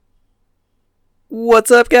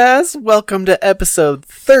What's up, guys? Welcome to episode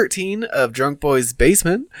 13 of Drunk Boys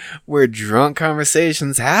Basement, where drunk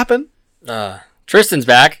conversations happen. Triston's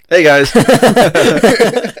back. Hey guys.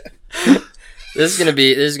 This is gonna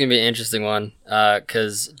be an interesting one,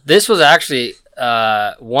 because this was actually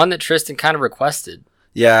one that Triston kind of requested.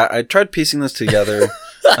 Yeah, I tried piecing this together.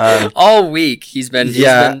 All week he's been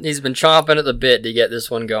chomping at the bit to get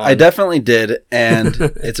this one going. I definitely did, and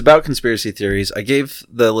it's about conspiracy theories. I gave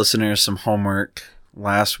the listeners some homework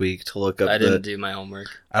last week to look up. I didn't do my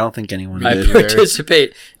homework. I don't think anyone I did.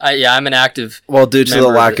 participate. I'm an active. Well, due to the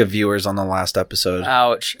lack of of viewers on the last episode.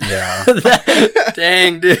 Ouch. Yeah.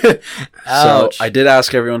 Dang, dude. Ouch. So I did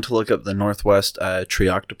ask everyone to look up the Northwest tree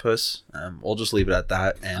octopus. We'll just leave it at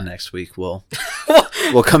that, and next week we'll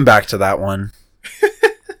come back to that one.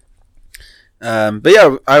 But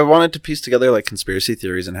yeah, I wanted to piece together like conspiracy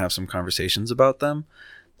theories and have some conversations about them.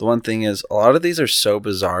 The one thing is, a lot of these are so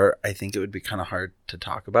bizarre, I think it would be kind of hard to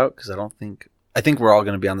talk about because I think we're all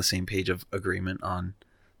going to be on the same page of agreement on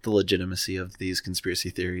the legitimacy of these conspiracy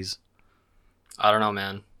theories. I don't know,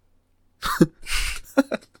 man.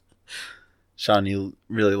 Sean, you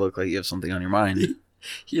really look like you have something on your mind.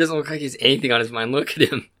 He doesn't look like he has anything on his mind. Look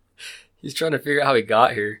at him. He's trying to figure out how he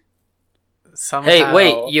got here. Somehow. Hey,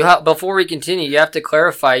 wait! Before we continue, you have to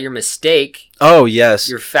clarify your mistake. Oh yes,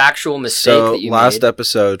 your factual mistake. So that you last made.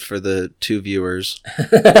 episode for the 2 viewers,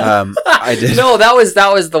 I did. No, that was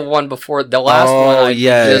the one before the last one.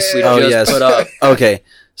 Yes. We just put up. Okay,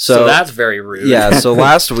 so that's very rude. Yeah. So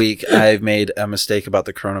last week I made a mistake about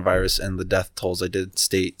the coronavirus and the death tolls. I did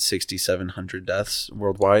state 6,700 deaths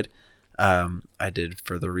worldwide. I did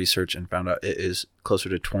further research and found out it is closer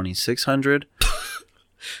to 2,600.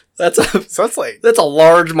 That's a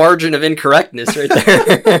large margin of incorrectness right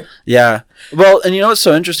there. Yeah. Well, and you know what's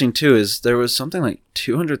so interesting too is there was something like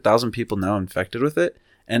 200,000 people now infected with it,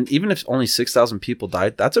 and even if only 6,000 people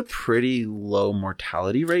died, that's a pretty low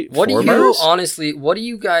mortality rate. What do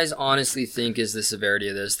you guys honestly think is the severity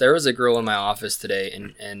of this? There was a girl in my office today,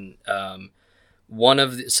 and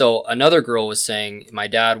another girl was saying, my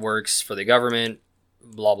dad works for the government,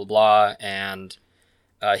 blah blah blah, and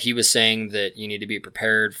he was saying that you need to be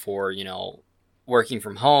prepared for, working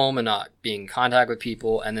from home and not being in contact with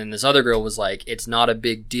people. And then this other girl was like, it's not a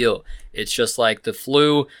big deal. It's just like the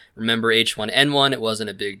flu. Remember H1N1? It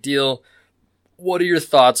wasn't a big deal. What are your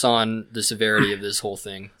thoughts on the severity of this whole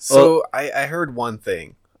thing? So I heard one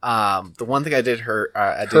thing. The one thing I did hear.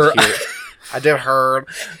 I done heard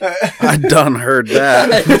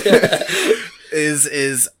that.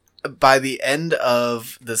 is by the end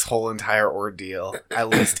of this whole entire ordeal, at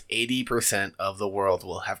least 80% of the world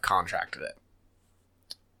will have contracted it.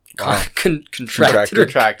 Wow. Contracted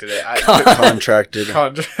it. Contracted.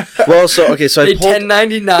 Well, so I they pulled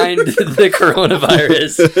 1099 the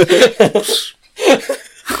coronavirus.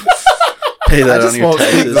 Pay that on your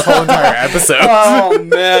taxes. The whole entire episode. Oh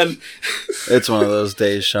man, it's one of those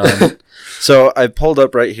days, Sean. So I pulled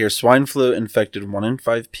up right here. Swine flu infected 1 in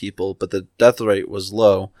 5 people, but the death rate was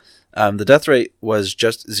low. The death rate was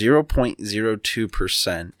just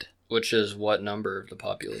 0.02%. Which is what number of the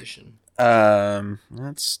population?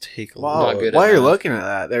 Let's take a look. While you're looking at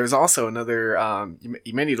that, there's also another.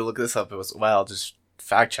 You may need to look this up as well. Just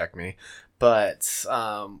fact check me. But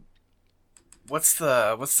what's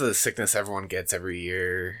the sickness everyone gets every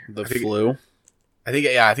year? The flu. I think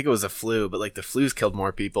it was a flu, but like the flu's killed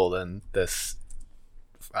more people than this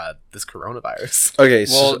coronavirus. Okay,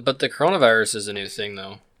 but the coronavirus is a new thing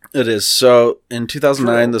though. It is. So in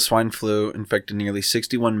 2009, the swine flu infected nearly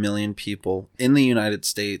 61 million people in the United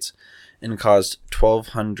States and caused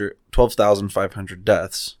 12,500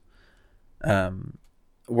 deaths.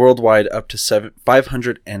 Worldwide, up to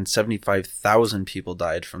 575,000 people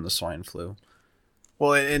died from the swine flu.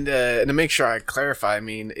 Well, and to make sure I clarify, I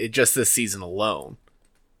mean, it just this season alone.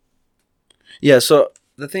 Yeah, so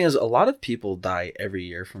the thing is, a lot of people die every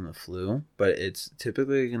year from the flu, but it's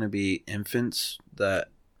typically going to be infants that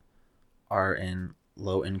are in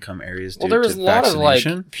low-income areas due to vaccination. Well, there's a lot of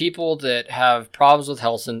like people that have problems with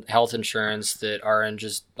health insurance that are in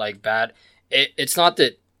just like bad. It's not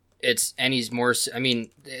that it's any more. I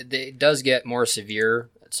mean, it does get more severe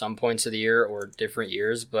at some points of the year or different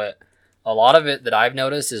years, but a lot of it that I've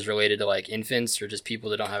noticed is related to like infants or just people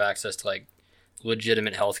that don't have access to like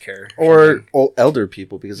legitimate health care. Or elder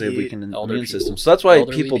people because they have weakened immune system. So that's why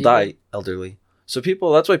people die elderly. So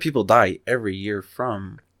that's why people die every year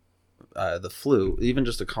from the flu, even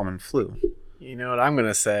just a common flu. You know what I'm going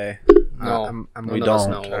to say? No. We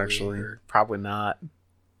don't, actually. Probably not.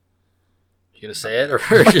 You gonna say it or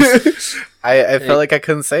just... I felt like I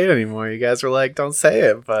couldn't say it anymore. You guys were like, "Don't say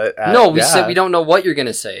it," but no, we said we don't know what you're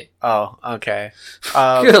gonna say. Oh, okay.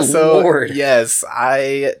 Good Lord. Yes,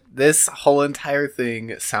 this whole entire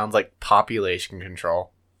thing sounds like population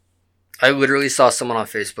control. I literally saw someone on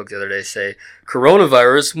Facebook the other day say,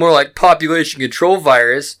 "Coronavirus, more like population control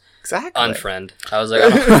virus." Exactly. Unfriend. I was like, I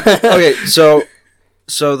don't... Okay,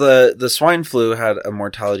 so the swine flu had a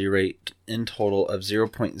mortality rate in total of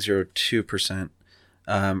 0.02%.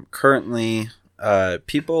 Currently,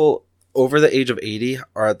 people over the age of 80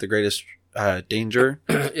 are at the greatest danger.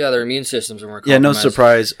 Yeah, their immune systems are more Yeah, no compromised.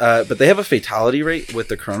 surprise. But they have a fatality rate with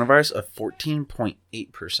the coronavirus of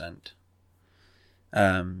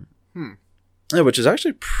 14.8%. Yeah, which is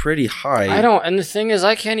actually pretty high. And the thing is,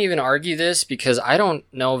 I can't even argue this because I don't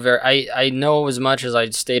know I know as much as I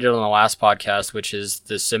stated on the last podcast, which is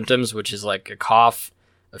the symptoms, which is like a cough,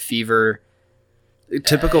 a fever.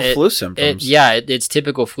 Typical flu symptoms. It's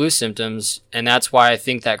typical flu symptoms, and that's why I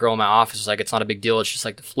think that girl in my office was like, it's not a big deal, it's just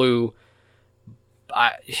like the flu.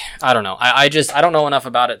 I don't know. I don't know enough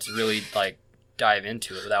about it to really like dive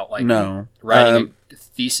into it without like writing a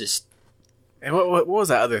thesis. And what was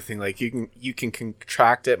that other thing? Like you can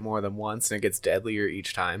contract it more than once and it gets deadlier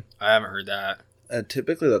each time. I haven't heard that.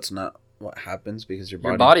 Typically, that's not what happens because your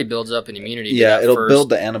body builds up an immunity. Yeah, it'll build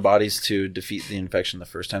the antibodies to defeat the infection the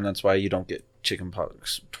first time. That's why you don't get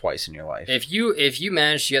chickenpox twice in your life. If you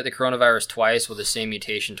manage to get the coronavirus twice with the same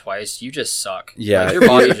mutation twice, you just suck. Yeah, like, your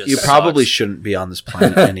body just you probably shouldn't be on this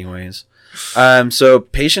planet anyways. So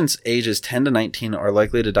patients ages 10 to 19 are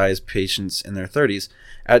likely to die as patients in their 30s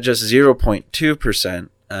at just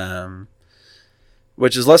 0.2%,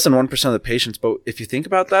 which is less than 1% of the patients. But if you think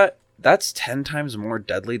about that, that's 10 times more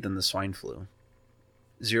deadly than the swine flu.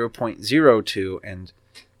 0.02 and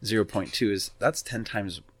 0.2 that's 10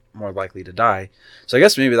 times more likely to die. So I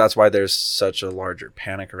guess maybe that's why there's such a larger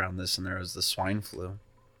panic around this than there was the swine flu.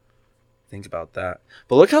 Think about that.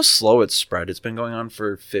 But look how slow it's spread. It's been going on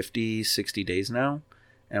for 50, 60 days now,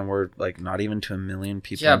 and we're like not even to 1 million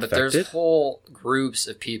people infected. But there's whole groups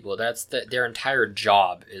of people. That's their entire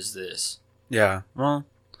job is this. Yeah, well,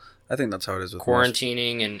 I think that's how it is with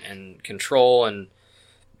quarantining and control. And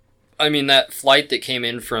I mean, that flight that came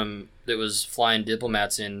in that was flying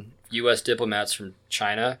diplomats U.S. diplomats from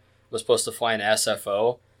China was supposed to fly an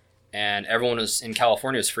SFO. And everyone in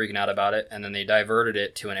California was freaking out about it, and then they diverted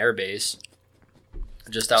it to an airbase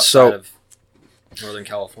just outside of Northern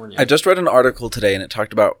California. I just read an article today, and it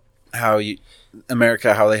talked about how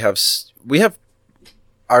America, how we have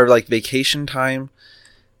our like vacation time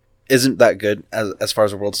isn't that good as far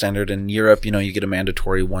as a world standard. In Europe, you get a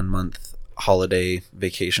mandatory 1 month holiday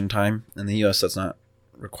vacation time. In the U.S., that's not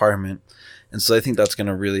a requirement. And so I think that's going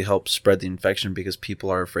to really help spread the infection because people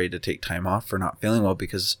are afraid to take time off for not feeling well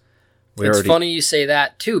because it's funny you say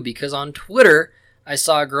that too, because on Twitter, I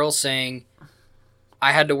saw a girl saying,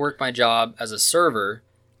 I had to work my job as a server.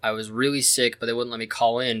 I was really sick, but they wouldn't let me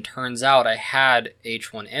call in. Turns out I had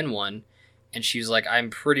H1N1, and she was like, I'm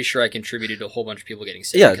pretty sure I contributed to a whole bunch of people getting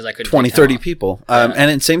sick because I couldn't 20, take time 30 off. people.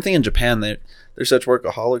 And same thing in Japan. They're such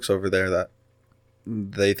workaholics over there that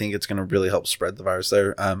they think it's going to really help spread the virus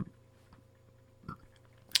there. I've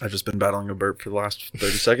just been battling a burp for the last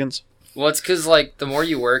 30 seconds. Well, it's because like the more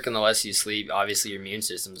you work and the less you sleep, obviously your immune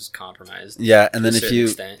system is compromised. Yeah, and then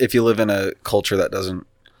if you live in a culture that doesn't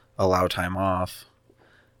allow time off,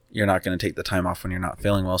 you're not going to take the time off when you're not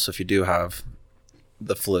feeling well. So if you do have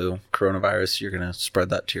the flu, coronavirus, you're going to spread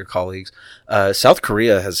that to your colleagues. South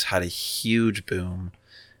Korea has had a huge boom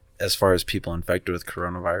as far as people infected with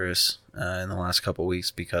coronavirus in the last couple of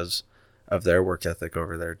weeks because of their work ethic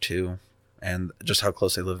over there too, and just how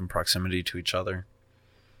close they live in proximity to each other.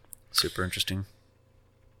 Super interesting.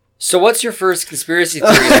 So what's your first conspiracy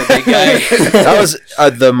theory, big guy? That was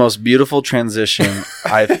the most beautiful transition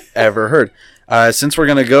I've ever heard. Since we're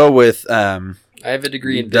going to go with... I have a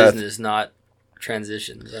degree in business, not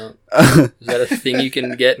transitions. Is that a thing you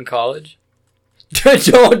can get in college?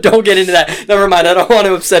 Don't get into that. Never mind. I don't want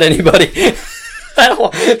to upset anybody.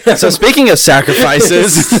 So speaking of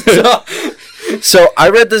sacrifices... So I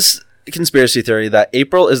read this conspiracy theory that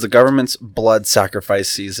April is the government's blood sacrifice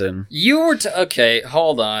season. You were okay,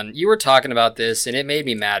 hold on. You were talking about this and it made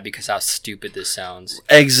me mad because how stupid this sounds.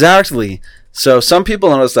 Exactly. So some people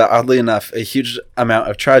notice that oddly enough, a huge amount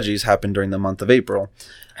of tragedies happen during the month of April.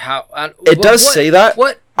 It does say that.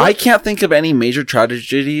 What? I can't think of any major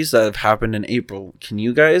tragedies that have happened in April. Can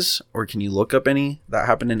you guys, or can you look up any that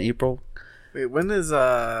happened in April? Wait, when is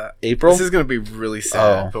April? This is gonna be really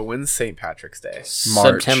sad. But when's St. Patrick's Day?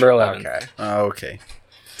 March. September 11th. Okay. Okay.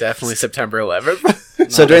 Definitely September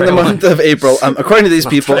 11th. So during the month of April, according to these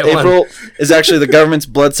people, Not the right April is actually the government's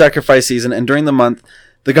blood sacrifice season, and during the month,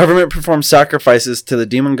 the government performs sacrifices to the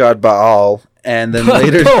demon god Baal, and then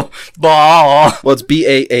later, Baal. well, it's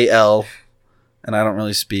Baal, and I don't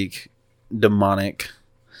really speak demonic.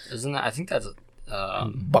 Isn't that? I think that's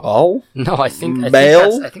Baal? no. I think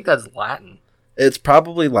Baal? I think that's Latin. It's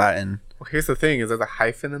probably Latin. Well, here's the thing: is there a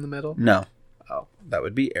hyphen in the middle? No, Oh, that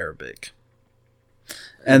would be Arabic.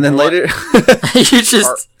 And then What? later, You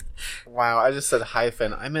just wow! I just said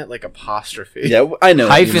hyphen. I meant like apostrophe. yeah, I know.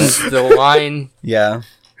 what you hyphens meant. the line. Yeah.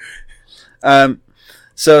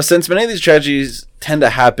 So since many of these tragedies tend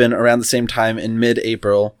to happen around the same time in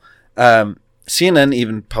mid-April, CNN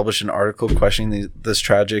even published an article questioning this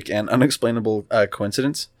tragic and unexplainable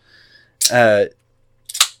coincidence.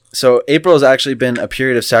 So April has actually been a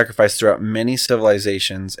period of sacrifice throughout many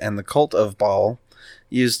civilizations, and the cult of Baal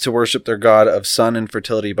used to worship their god of sun and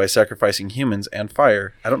fertility by sacrificing humans and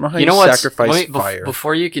fire. I don't know how you, sacrifice fire.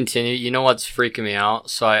 Before you continue, you know what's freaking me out?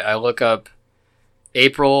 So I look up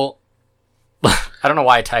April. I don't know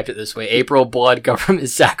why I typed it this way. April blood government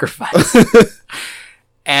sacrifice.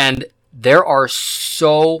 And there are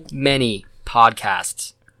so many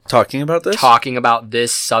podcasts Talking about this? talking about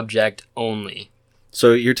this subject only.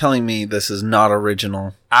 So you're telling me this is not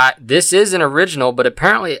original? This is an original, but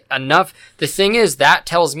apparently enough. The thing is, that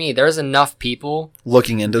tells me there's enough people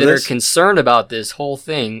Looking into that this? are concerned about this whole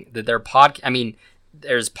thing that their I mean,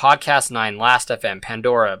 there's Podcast 9, Last FM,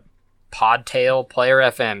 Pandora, Podtail, Player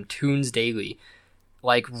FM, Tunes Daily,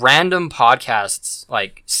 like random podcasts,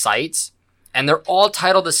 like sites, and they're all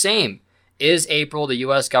titled the same. Is April the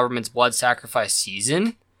U.S. government's blood sacrifice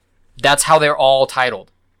season? That's how they're all titled.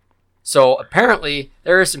 So apparently,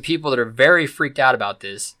 there are some people that are very freaked out about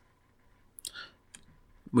this.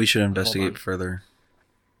 We should investigate further.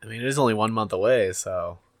 I mean, it is only 1 month away,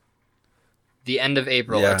 so The end of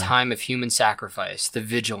April, Yeah. a time of human sacrifice, the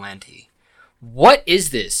vigilante. What is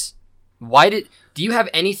this? Do you have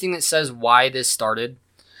anything that says why this started?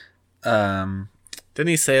 didn't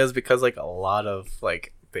he say it was because like a lot of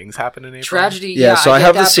like things happen in April? Tragedy. Yeah, so I get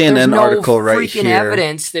have the that, but there's CNN no article right freaking here.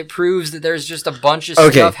 evidence that proves that there's just a bunch of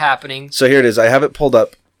Okay. stuff happening. So here it is. I have it pulled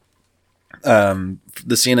up.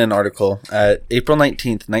 The CNN article at April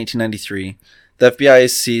 19th, 1993. The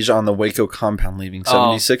FBI's siege on the Waco compound, leaving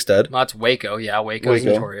 76 dead. Well, that's Waco. Yeah, Waco's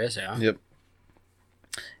Waco. notorious. Yeah. Yep.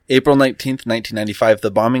 April 19th, 1995. The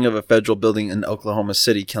bombing of a federal building in Oklahoma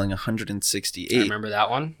City, killing 168. I remember that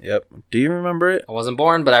one. Yep. Do you remember it? I wasn't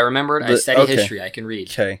born, but I remember it. I study history. I can read.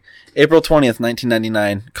 Okay. April 20th,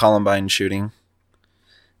 1999. Columbine shooting.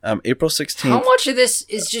 April 16th. How much of this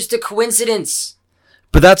is just a coincidence?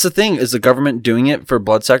 But that's the thing. Is the government doing it for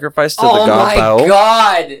blood sacrifice to the Oh god my Baal?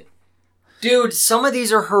 god. Dude, some of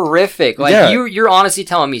these are horrific. Like, Yeah. you're honestly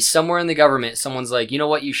telling me somewhere in the government, someone's like, you know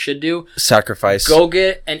what you should do? Sacrifice. Go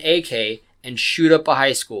get an AK and shoot up a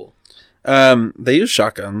high school. They use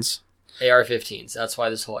shotguns. AR-15s. That's why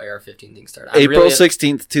this whole AR-15 thing started. April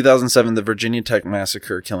 16th, 2007, the Virginia Tech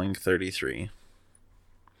massacre, killing 33.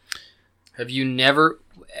 Have you never...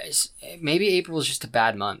 Maybe April is just a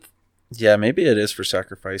bad month. Yeah, maybe it is for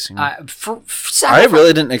sacrificing. I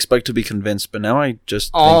Really didn't expect to be convinced, but now I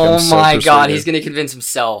just think Oh I'm so my god, persuaded. he's going to convince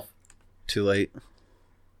himself. Too late.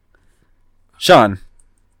 Sean,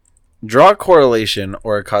 draw a correlation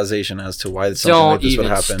or a causation as to why something like Don't this would even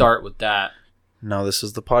happen. start with that. No, this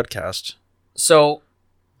is the podcast. So,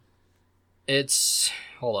 it's...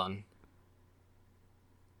 Hold on.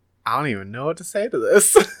 I don't even know what to say to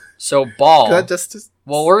this. So, Baal... That just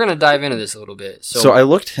Well, we're going to dive into this a little bit. So I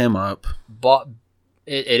looked him up.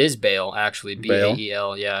 It is Baal, actually. Baal?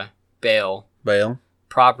 B-A-E-L, yeah. Baal. Baal.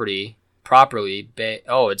 Properly,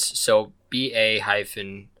 it's so B-A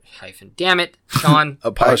hyphen, damn it, Sean.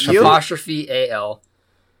 Apostrophe A-L.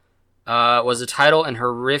 Was a title and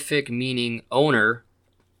horrific meaning owner.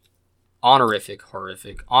 Honorific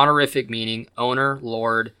meaning owner,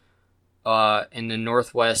 lord, in the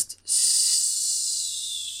Northwest.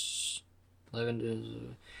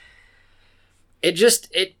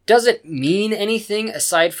 It doesn't mean anything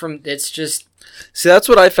aside from it's just See, that's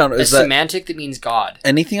what I found. a Is that semantic that means God.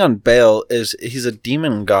 anything on Baal is he's a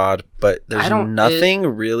demon god, but there's I don't- nothing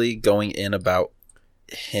really going in about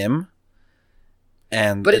him.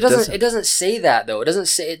 And But it doesn't say that though. It doesn't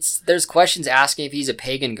say there's questions asking if he's a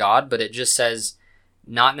pagan god, but it just says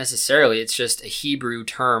not necessarily. It's just a Hebrew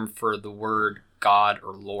term for the word God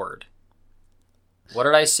or Lord. What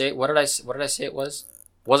did I say? What did I say it was?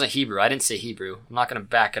 It wasn't Hebrew. I didn't say Hebrew. I'm not going to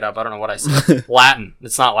back it up. I don't know what I said. Latin.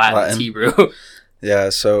 It's not Latin. It's Hebrew. Yeah,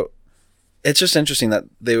 so it's just interesting that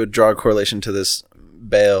they would draw a correlation to this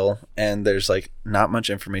Baal, and there's like not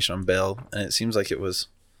much information on Baal, and it seems like it was.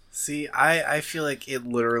 See, I feel like it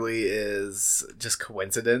literally is just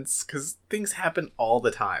coincidence because things happen all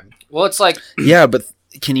the time. Well, it's like Yeah, but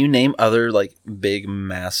can you name other like big,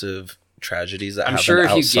 massive tragedies that I'm happened sure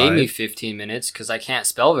if outside? you gave me 15 minutes, because I can't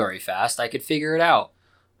spell very fast, I could figure it out.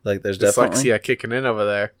 Like, there's definitely Dyslexia kicking in over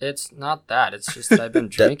there. It's not that. It's just that I've been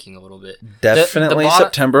drinking a little bit. definitely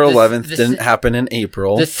September 11th didn't happen in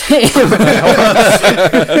April. The thing,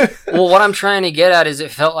 well, what I'm trying to get at is it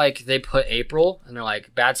felt like they put April and they're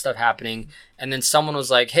like bad stuff happening, and then someone was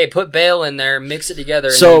like, "Hey, put Baal in there, mix it together."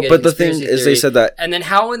 And So, then you get but a the thing conspiracy is, theory. they said that. And then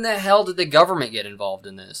how in the hell did the government get involved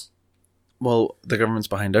in this? Well, the government's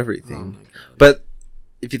behind everything. Oh my God. But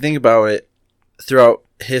if you think about it, throughout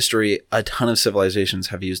history, a ton of civilizations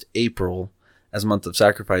have used April as a month of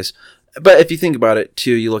sacrifice. But if you think about it,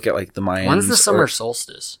 too, you look at like the Mayans. When's the summer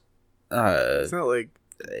solstice? It's not like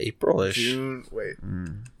April-ish. June. Wait,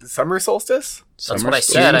 summer solstice? That's what I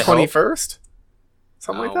said. June I hope. 21st?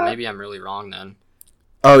 Something like that? Maybe I'm really wrong then.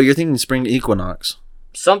 Oh, you're thinking spring equinox.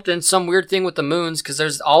 Some weird thing with the moons, because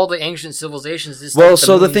there's all the ancient civilizations. Well,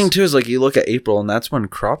 so the thing too is like you look at April, and that's when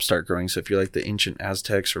crops start growing. So if you're like the ancient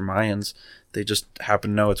Aztecs or Mayans, they just happen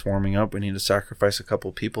to know it's warming up. We need to sacrifice a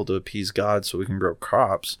couple people to appease God so we can grow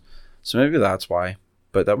crops. So maybe that's why.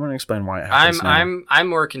 But that wouldn't explain why it happens now. I'm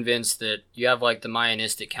more convinced that you have like the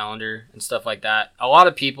Mayanistic calendar and stuff like that. A lot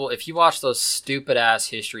of people, if you watch those stupid ass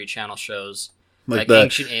History Channel shows, like the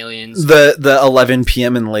Ancient Aliens, the 11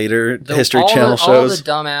 p.m. and later History Channel shows, all the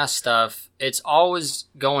dumbass stuff, it's always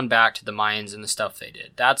going back to the Mayans and the stuff they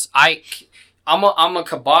did. I'm a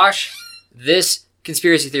kibosh this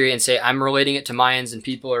conspiracy theory and say I'm relating it to Mayans and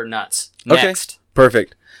people are nuts. Next. Okay,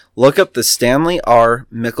 perfect. Look up the Stanley R.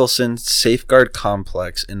 Mickelson Safeguard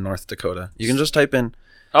Complex in North Dakota. You can just type in.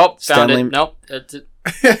 Oh, found Stanley... it. Nope.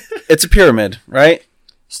 It's a pyramid, right?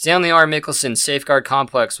 Stanley R. Mickelson Safeguard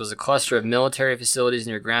Complex was a cluster of military facilities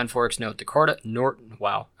near Grand Forks, North Dakota.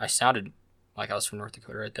 Wow, I sounded like I was from North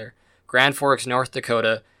Dakota right there. Grand Forks, North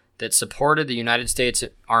Dakota, that supported the United States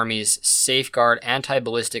Army's Safeguard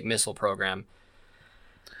anti-ballistic missile program.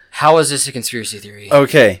 How is this a conspiracy theory?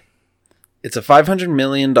 Okay. It's a $500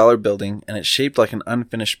 million building, and it's shaped like an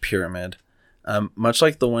unfinished pyramid, much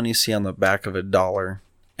like the one you see on the back of a dollar.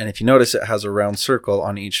 And if you notice, it has a round circle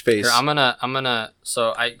on each face. Here,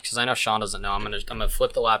 because I know Sean doesn't know, I'm gonna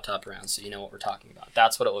flip the laptop around so you know what we're talking about.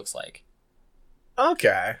 That's what it looks like.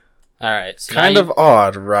 Okay. All right. So kind of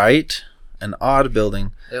odd, right? An odd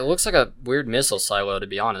building. It looks like a weird missile silo, to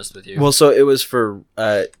be honest with you. Well, so it was for,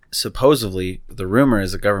 supposedly, the rumor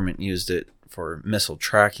is the government used it for missile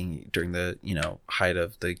tracking during the, height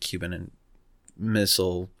of the Cuban and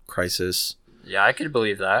Missile Crisis. Yeah, I could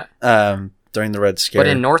believe that. During the Red Scare. But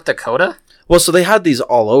in North Dakota? Well, so they had these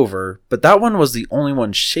all over, but that one was the only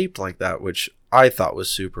one shaped like that, which I thought was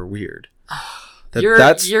super weird.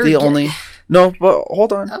 No, but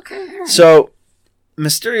hold on. Okay. All right. So,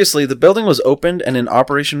 mysteriously, the building was opened and in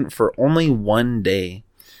operation for only one day.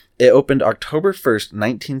 It opened October 1st,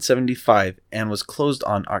 1975, and was closed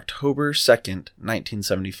on October 2nd,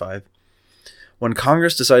 1975. When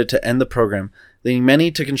Congress decided to end the program, leading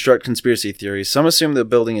many to construct conspiracy theories, some assume the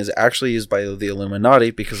building is actually used by the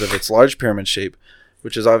Illuminati because of its large pyramid shape,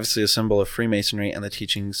 which is obviously a symbol of Freemasonry and the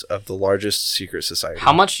teachings of the largest secret society.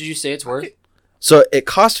 How much did you say it's worth? So it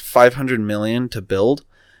cost $500 million to build.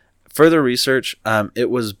 Further research, it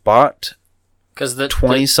was bought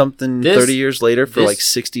 30 years later for like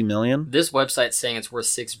 $60 million. This website's saying it's worth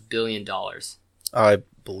 $6 billion. I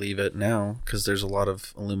believe it now because there's a lot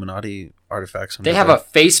of Illuminati artifacts. They have a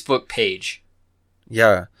Facebook page.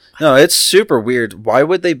 Yeah. No, it's super weird. Why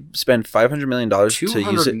would they spend $500 million to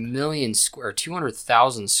use it?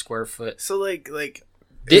 200,000 square foot. So is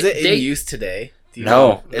it in use today?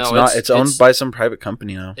 No, it's not. It's owned by some private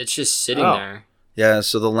company now. It's just sitting there. Yeah,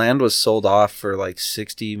 so the land was sold off for like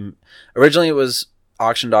 60. Originally, it was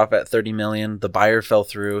auctioned off at 30 million. The buyer fell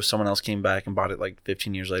through. Someone else came back and bought it like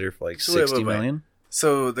 15 years later for like 60 million.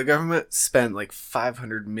 So the government spent like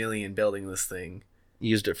 500 million building this thing.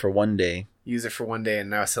 Used it for one day. And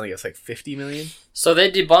now it's selling us like 50 million. So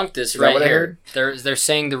they debunked this right what I here. They're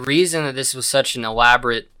saying the reason that this was such an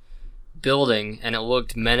elaborate building and it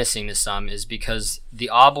looked menacing to some is because the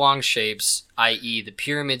oblong shapes, i.e. the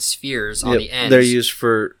pyramid spheres on the ends, they're used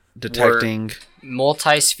for detecting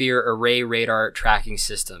multi-sphere array radar tracking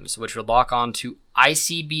systems, which would lock on to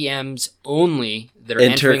ICBMs only that are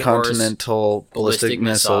intercontinental ballistic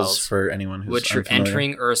missiles for anyone who's which unfamiliar. are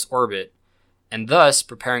entering Earth's orbit, and thus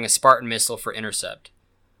preparing a Spartan missile for intercept.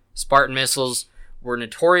 Spartan missiles were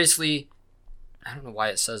notoriously, I don't know why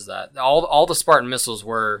it says that. All the Spartan missiles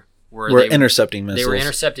were where We're intercepting missiles. They were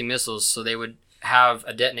intercepting missiles, so they would have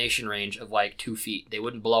a detonation range of like 2 feet. They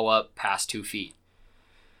wouldn't blow up past 2 feet.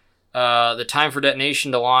 The time for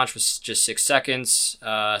detonation to launch was just 6 seconds.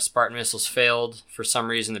 Spartan missiles failed. For some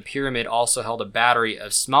reason, the Pyramid also held a battery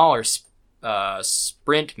of smaller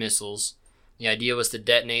Sprint missiles. The idea was to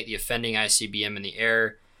detonate the offending ICBM in the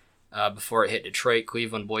air before it hit Detroit,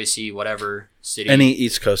 Cleveland, Boise, whatever city. Any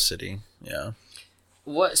East Coast city, yeah.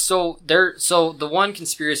 So the one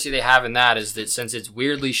conspiracy they have in that is that since it's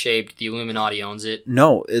weirdly shaped, the Illuminati owns it.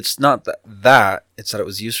 No, it's not that. It's that it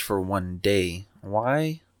was used for one day.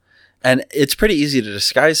 Why? And it's pretty easy to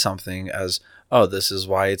disguise something as, oh, this is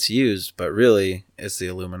why it's used, but really, it's the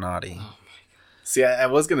Illuminati. Oh. See, I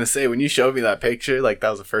was going to say, when you showed me that picture, like, that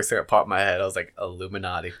was the first thing that popped in my head. I was like,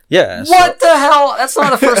 Illuminati. Yeah. What the hell? That's not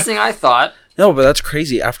the first thing I thought. No, but that's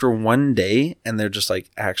crazy. After one day, and they're just, like,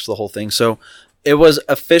 axed the whole thing. So, it was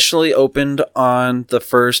officially opened on the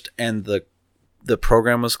 1st, and the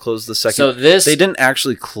program was closed the 2nd. So they didn't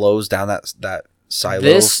actually close down that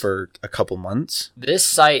silo for a couple months. This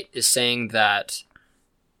site is saying that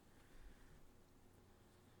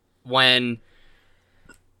when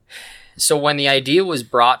the idea was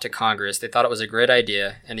brought to Congress, they thought it was a great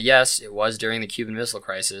idea. And yes, it was during the Cuban Missile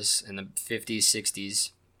Crisis in the 50s, 60s.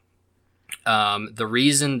 The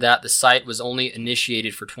reason that the site was only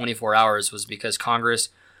initiated for 24 hours was because Congress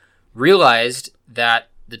realized that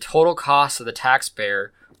the total cost of the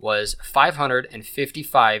taxpayer was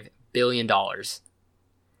 $555 billion,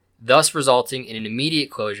 thus resulting in an immediate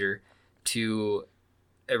closure to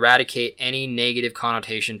eradicate any negative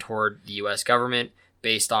connotation toward the U.S. government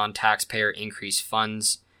based on taxpayer increased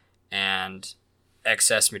funds and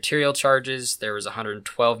excess material charges. There was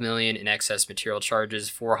 $112 million in excess material charges,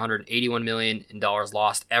 $481 million in dollars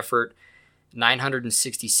lost effort,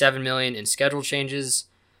 $967 million in schedule changes.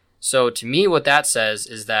 So to me, what that says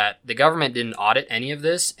is that the government didn't audit any of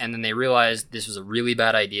this, and then they realized this was a really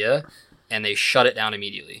bad idea, and they shut it down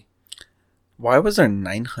immediately. Why was there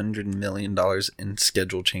 $900 million in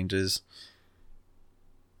schedule changes?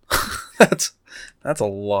 That's a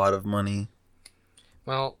lot of money.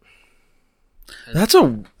 Well, that's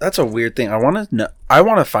a weird thing. I want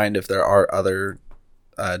to find if there are other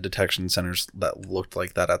detection centers that looked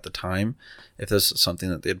like that at the time. If this is something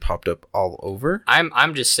that they had popped up all over.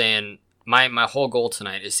 I'm just saying my whole goal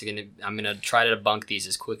tonight is I'm gonna try to debunk these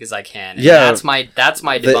as quick as I can. And yeah, that's my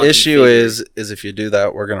debunking the issue figure. is if you do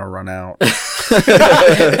that, we're gonna run out.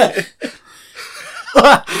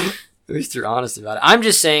 At least you're honest about it. I'm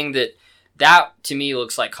just saying that to me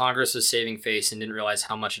looks like Congress was saving face and didn't realize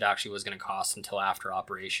how much it actually was going to cost until after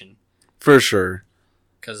operation. For sure.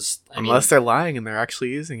 Because unless they're lying and they're actually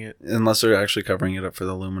using it. Unless they're actually covering it up for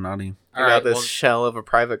the Illuminati. All right, this shell of a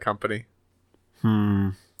private company.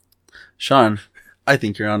 Sean, I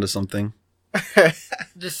think you're onto something.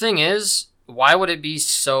 The thing is, why would it be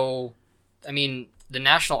so... I mean, the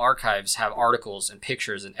National Archives have articles and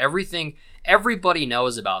pictures and everything. Everybody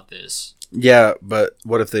knows about this. Yeah, but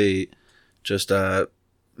what if they just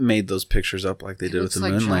made those pictures up like they did with the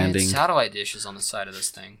moon landing? Satellite dishes on the side of this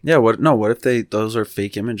thing. Yeah, what if those are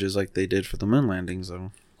fake images like they did for the moon landings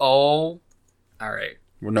though? Oh, all right.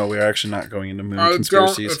 Well, no, we're actually not going into moon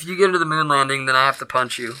conspiracies. If you get into the moon landing, then I have to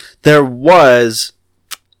punch you. There was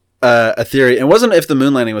a theory. It wasn't if the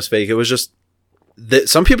moon landing was fake. It was just that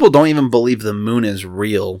some people don't even believe the moon is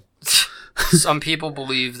real. Some people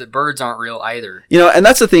believe that birds aren't real either. You know, and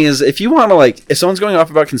that's the thing is, if you want to, if someone's going off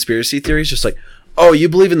about conspiracy theories, just like, oh, you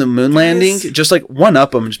believe in the moon landing? Just one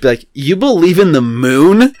up them and just be like, you believe in the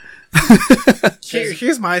moon?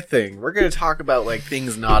 Here's my thing. We're going to talk about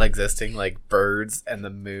things not existing, like birds and the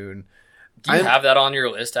moon. Do you have that on your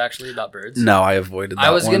list actually about birds? No, I avoided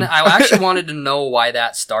that one. I actually wanted to know why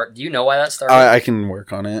that started. Do you know why that started? I can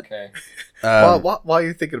work on it. Okay. While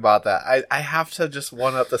you're thinking about that, I have to just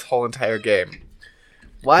one up this whole entire game.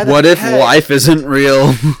 What if life isn't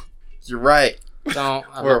real? You're right.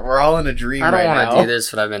 We're all in a dream right now. I don't want to do this,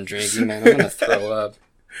 but I've been drinking, man. I'm going to throw up.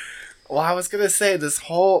 Well, I was going to say, this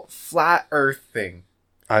whole flat earth thing.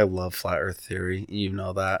 I love flat earth theory. You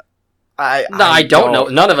know that. I don't know.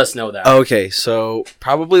 None of us know that. Okay, so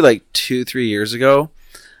probably 2-3 years ago,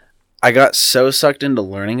 I got so sucked into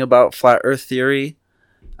learning about flat earth theory.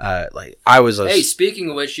 I was Hey, speaking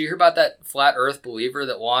of which, you hear about that flat earth believer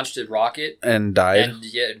that launched a rocket and died? And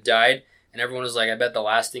it died. And everyone was like, I bet the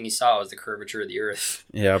last thing he saw was the curvature of the earth.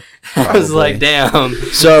 Yep. I was like, damn.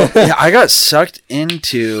 So, yeah, I got sucked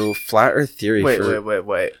into flat earth theory.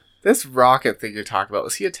 Wait. This rocket thing you're talking about,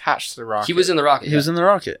 was he attached to the rocket? He was in the rocket. He was in the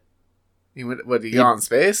rocket. He got in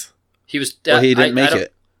space? He was... Well, he didn't make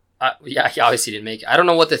it. Yeah, he obviously didn't make it. I don't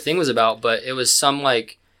know what the thing was about, but it was some,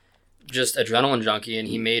 just adrenaline junkie, and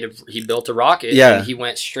he built a rocket, Yeah. and he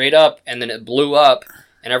went straight up, and then it blew up,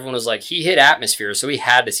 and everyone was like, he hit atmosphere, so he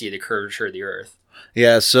had to see the curvature of the Earth.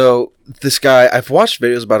 Yeah, so this guy, I've watched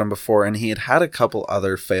videos about him before, and he had a couple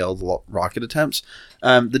other failed rocket attempts.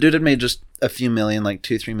 The dude had made just a few million, like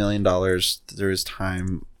 $2-3 million through his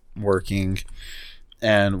time working,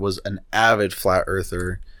 and was an avid flat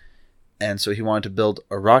earther. And so he wanted to build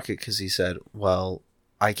a rocket because he said, well,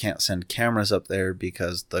 I can't send cameras up there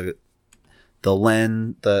because the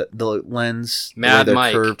lens, the lens, Mad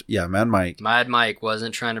Mike. curved. Yeah, Mad Mike. Mad Mike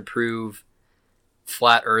wasn't trying to prove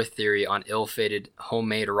flat Earth theory on ill-fated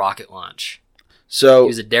homemade rocket launch. So he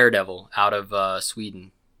was a daredevil out of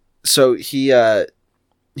Sweden. So he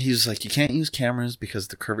was like, you can't use cameras because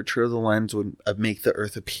the curvature of the lens would make the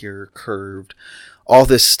Earth appear curved. All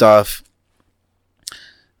this stuff.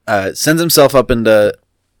 Sends himself up into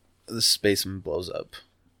the space and blows up.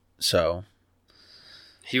 So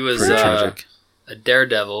he was tragic. A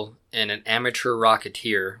daredevil and an amateur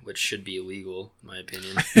rocketeer, which should be illegal, in my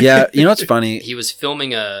opinion. Yeah, you know what's funny? He was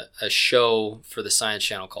filming a show for the Science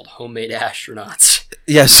Channel called Homemade Astronauts.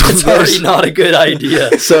 Yeah, so it's already not a good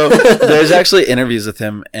idea. So there's actually interviews with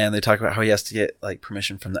him, and they talk about how he has to get like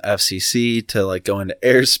permission from the FCC to like go into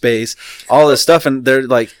airspace, all this stuff, and they're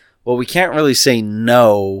like, well, we can't really say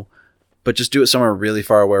no, but just do it somewhere really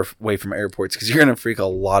far away from airports because you're going to freak a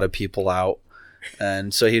lot of people out.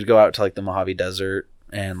 And so he'd go out to like the Mojave Desert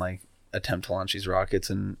and like attempt to launch these rockets,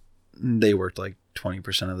 and they worked like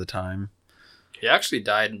 20% of the time. He actually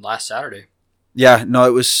died last Saturday. Yeah, no,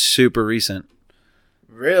 it was super recent.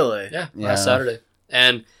 Really? Yeah, last Saturday.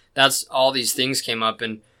 And that's all these things came up,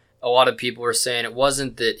 and a lot of people were saying it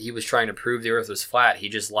wasn't that he was trying to prove the Earth was flat. He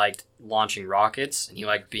just liked launching rockets, and he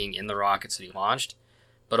liked being in the rockets that he launched.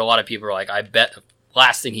 But a lot of people were like, I bet the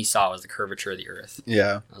last thing he saw was the curvature of the Earth.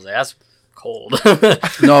 Yeah. I was like, that's cold.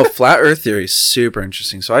 No, flat Earth theory is super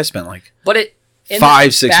interesting. So I spent like but it 5-6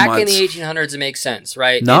 months. Back in the 1800s, it makes sense,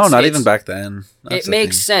 right? No, not even back then. It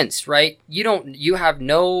makes sense, right? You have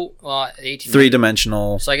no 1800s.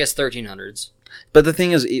 Three-dimensional. So I guess 1300s. But the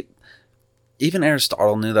thing is, even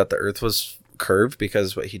Aristotle knew that the Earth was curved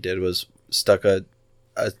because what he did was stuck a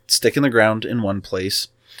stick in the ground in one place,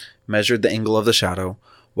 measured the angle of the shadow,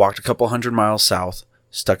 walked a couple 100 miles south,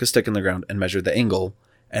 stuck a stick in the ground, and measured the angle,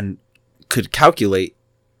 and could calculate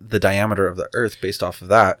the diameter of the Earth based off of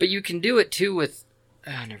that. But you can do it too with...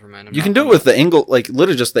 never mind. You can do it with the angle, like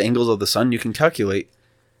literally just the angles of the sun. You can calculate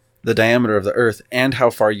the diameter of the Earth and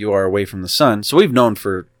how far you are away from the sun. So we've known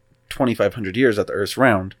for 2,500 years that the Earth's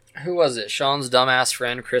round. Who was it? Sean's dumbass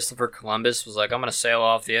friend Christopher Columbus was like, I'm going to sail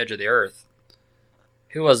off the edge of the Earth.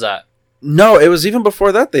 Who was that? No, it was even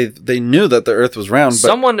before that. They knew that the Earth was round. But,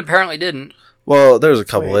 someone apparently didn't. Well, there was a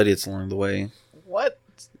couple idiots along the way. What?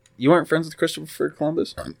 You weren't friends with Christopher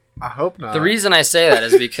Columbus? I hope not. The reason I say that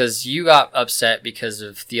is because you got upset because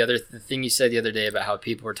of the thing you said the other day about how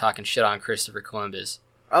people were talking shit on Christopher Columbus.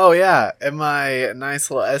 Oh, yeah. In my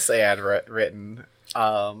nice little essay I'd written,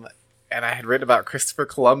 and I had written about Christopher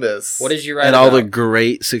Columbus. What did you write and about? all the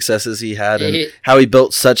great successes he had and how he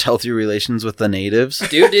built such healthy relations with the natives.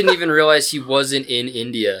 Dude didn't even realize he wasn't in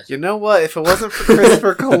India. You know what? If it wasn't for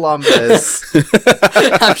Christopher Columbus...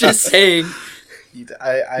 I'm just saying...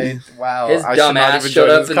 Wow. His I dumb should not ass even showed join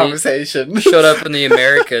up this in conversation. showed up in the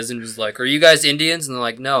Americas and was like, are you guys Indians? And they're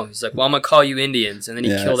like, no. He's like, well, I'm going to call you Indians. And then he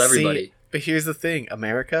killed everybody. See, but here's the thing.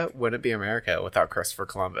 America wouldn't be America without Christopher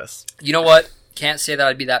Columbus. You know what? Can't say that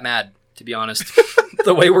I'd be that mad, to be honest.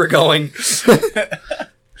 The way we're going.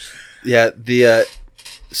 Yeah,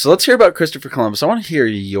 so let's hear about Christopher Columbus. I want to hear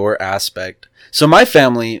your aspect. So my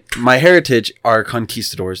family, my heritage are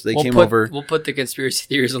conquistadors. They came over. We'll put the conspiracy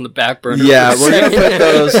theories on the back burner. Yeah, we're going to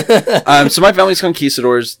put those. So my family's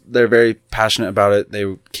conquistadors. They're very passionate about it.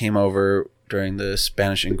 They came over during the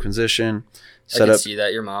Spanish Inquisition. I can see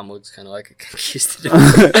that. Your mom looks kind of like a conquistador.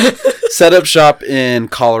 Set up shop in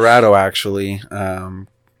Colorado, actually,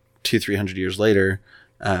 200-300 years later.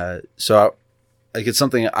 So it's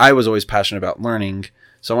something I was always passionate about learning.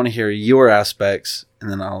 So I want to hear your aspects,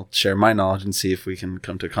 and then I'll share my knowledge and see if we can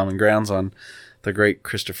come to common grounds on the great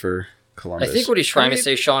Christopher Columbus. I think what he's trying to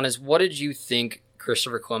say, Sean, is what did you think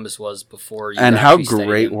Christopher Columbus was before you and how studied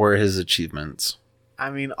great him? were his achievements?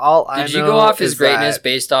 I mean, all I know Did you go off his is greatness that...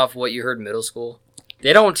 based off what you heard in middle school?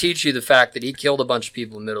 They don't teach you the fact that he killed a bunch of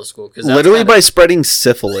people in middle school. Literally by spreading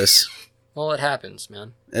syphilis. Well, it happens,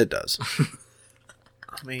 man. It does.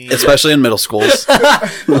 I mean... Especially in middle schools.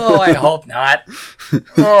 Oh, I hope not.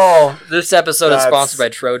 Oh, this episode is sponsored by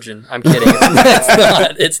Trojan. I'm kidding.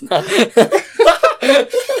 It's not.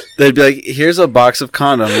 They'd be like, here's a box of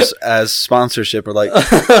condoms as sponsorship. Or like,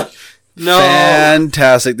 No.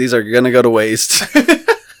 Fantastic. These are going to go to waste.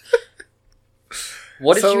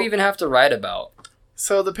 What did you even have to write about?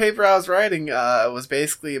 So the paper I was writing was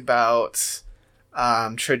basically about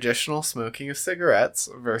traditional smoking of cigarettes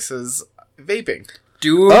versus vaping.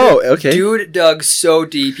 Dude, okay. Dude dug so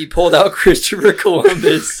deep, he pulled out Christopher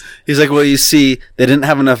Columbus. He's like, well, you see, they didn't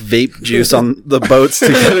have enough vape juice on the boats to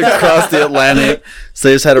get across the Atlantic, so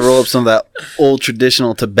they just had to roll up some of that old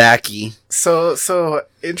traditional tobacco. So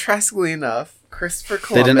interestingly enough, Christopher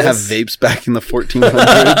Columbus... They didn't have vapes back in the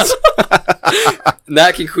 1400s. And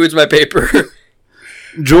that concludes my paper.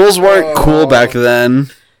 Juuls weren't cool back then.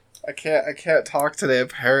 I can't talk today,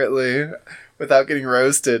 apparently, without getting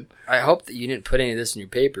roasted. I hope that you didn't put any of this in your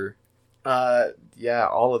paper. Yeah,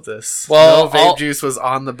 all of this. Well, no vape juice was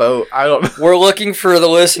on the boat. I don't know. We're looking for the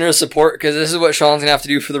listener support because this is what Sean's gonna have to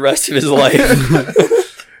do for the rest of his life.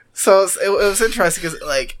 So it was interesting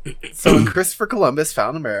because, so when Christopher Columbus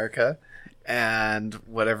found America, and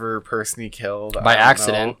whatever person he killed By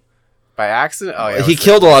accident. By accident? Oh yeah. He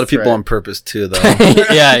killed a lot of people on purpose too, though.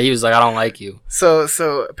 Yeah, he was like, I don't like you. So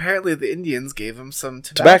apparently the Indians gave him some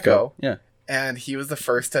tobacco. Yeah. And he was the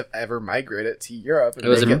first to ever migrate it to Europe and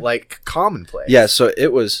It make it commonplace. Yeah, so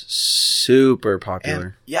it was super popular.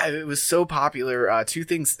 And, yeah, it was so popular. Two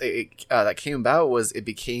things that came about was it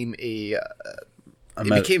became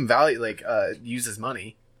became value, used as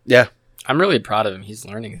money. Yeah. I'm really proud of him. He's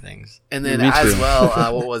learning things. And then as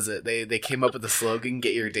well, what was it? They came up with the slogan,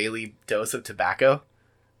 "Get your daily dose of tobacco."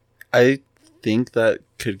 I think that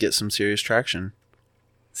could get some serious traction.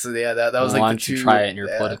 So yeah, that was Why like the don't you two. try it in your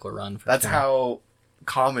political run? That's how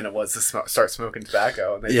common it was to start smoking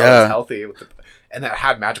tobacco, and they thought it Yeah. was healthy, and that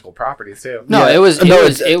had magical properties too. No, Yeah.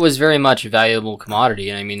 it was very much a valuable commodity,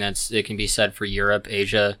 and I mean it can be said for Europe,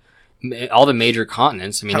 Asia, all the major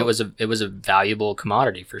continents. I mean, it was a valuable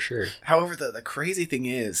commodity for sure. However, the crazy thing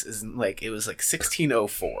is it was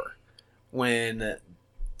 1604 when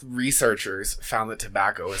researchers found that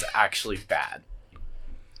tobacco was actually bad.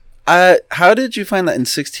 How did you find that in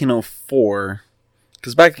 1604?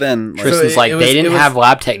 Because back then, Tristan's they didn't have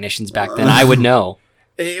lab technicians back then. I would know.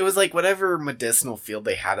 It was whatever medicinal field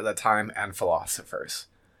they had at the time, and philosophers.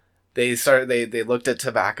 They looked at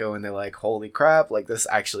tobacco and they're like, holy crap, this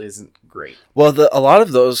actually isn't great. well, a lot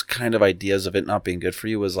of those kind of ideas of it not being good for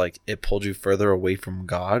you was it pulled you further away from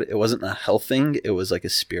God. It wasn't a health thing. It was a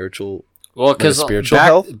spiritual. Well, because spiritual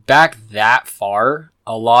health? back that far,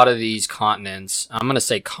 a lot of these continents, I'm going to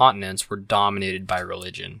say continents, were dominated by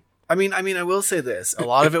religion. I mean, I will say this. A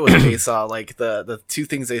lot of it was based on, the two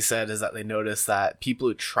things they said is that they noticed that people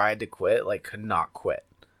who tried to quit, could not quit.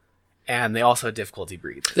 And they also had difficulty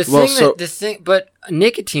breathing. But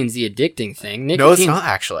nicotine's the addicting thing. No, it's not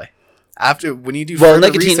actually. When you do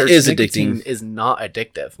nicotine research, is nicotine addicting. is not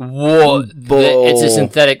addictive. Whoa, it's a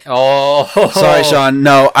synthetic. Oh, Sorry, Sean.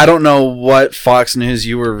 No, I don't know what Fox News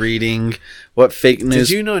you were reading. What fake news?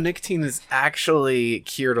 Did you know nicotine is actually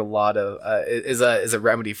cured a lot of is a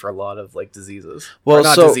remedy for a lot of diseases? Well, or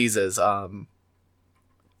not diseases. I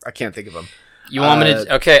can't think of them. You want me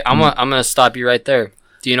to? Okay, I'm gonna stop you right there.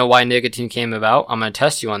 Do you know why nicotine came about? I'm going to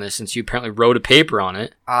test you on this since you apparently wrote a paper on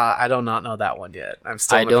it. I do not know that one yet. I'm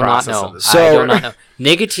still in the I do process not of know. this. I do not know.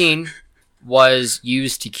 Nicotine was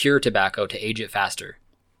used to cure tobacco to age it faster.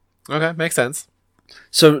 Okay, makes sense.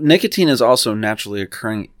 So nicotine is also naturally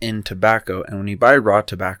occurring in tobacco, and when you buy raw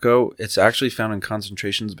tobacco, it's actually found in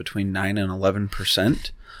concentrations between 9 and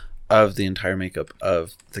 11% of the entire makeup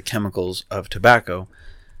of the chemicals of tobacco.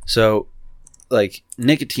 So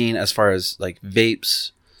nicotine, as far as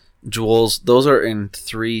vapes, Juuls, those are in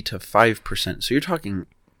 3 to 5%. So you're talking,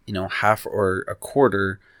 half or a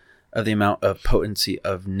quarter of the amount of potency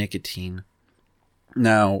of nicotine.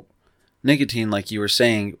 Now, nicotine, like you were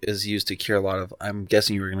saying, is used to cure a lot of, I'm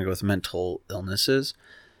guessing you were going to go with mental illnesses.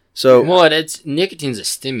 So, nicotine's a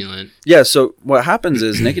stimulant. Yeah, so what happens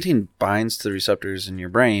is nicotine binds to the receptors in your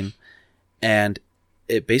brain, and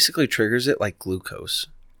it basically triggers it like glucose.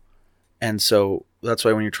 And so that's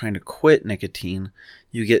why when you're trying to quit nicotine,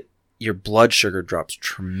 your blood sugar drops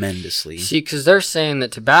tremendously. See, because they're saying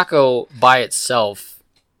that tobacco by itself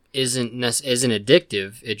isn't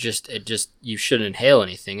addictive. It just you shouldn't inhale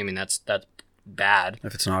anything. I mean, that's bad.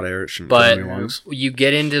 If it's not air, it shouldn't but go in your lungs. You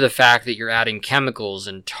get into the fact that you're adding chemicals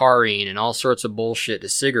and taurine and all sorts of bullshit to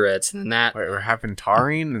cigarettes, and that Wait, we're having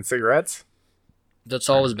taurine in cigarettes? That's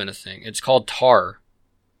always been a thing. It's called tar.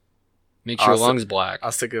 Makes your lungs black.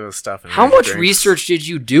 I'll stick it with stuff. How much research did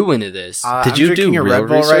you do into this? Did you do a real Red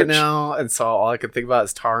Bull research right now, and so all I can think about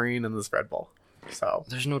is taurine and this Red Bull. So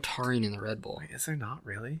there's no taurine in the Red Bull. Wait, is there not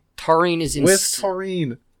really? Taurine is in with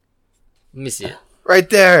taurine. Let me see it. Right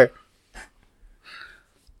there.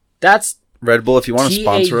 That's Red Bull, if you want to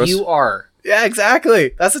sponsor us. Taur. Yeah,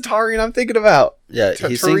 exactly. That's the taurine I'm thinking about. Yeah,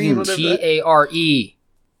 he's thinking Tare.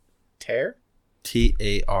 Tear?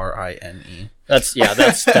 Tarine.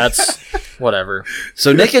 That's whatever.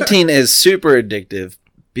 So nicotine is super addictive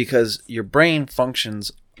because your brain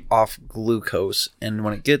functions off glucose, and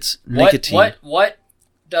when it gets nicotine, What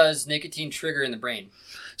does nicotine trigger in the brain?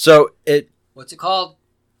 so What's it called?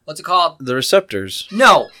 the receptors.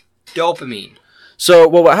 No, dopamine. So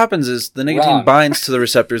what happens is the nicotine Wrong. binds to the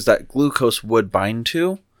receptors that glucose would bind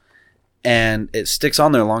to, and it sticks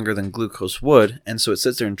on there longer than glucose would, and so it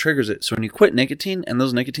sits there and triggers it. So when you quit nicotine and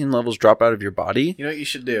those nicotine levels drop out of your body, You know what you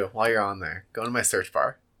should do while you're on there? Go to my search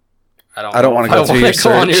bar. I don't want to go through your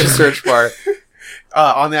go on your search. search bar.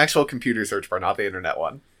 On the actual computer search bar, not the internet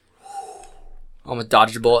one. I'm gonna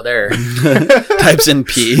dodge a bullet there. Types in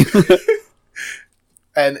P.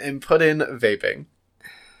 And put in vaping.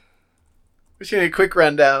 Just gonna a quick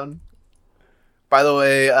rundown. By the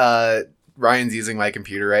way, Ryan's using my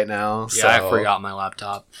computer right now. Yeah, so, I forgot my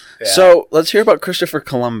laptop. yeah. So let's hear about Christopher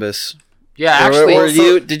Columbus. Yeah, actually,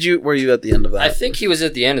 were you at the end of that? I think he was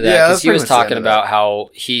at the end of that Yeah, because that's he was pretty much the talking end of about how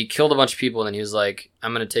he killed a bunch of people and then he was like,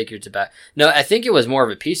 "I'm gonna take your tobacco." No, I think it was more of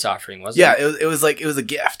a peace offering, wasn't Yeah, it? it was a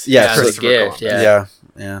gift. Yeah, Yeah, it was a Christopher gift. Columbus.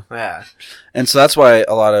 Yeah. Yeah. And so that's why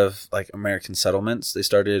a lot of like American settlements, they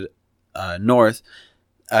started north,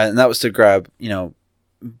 and that was to grab,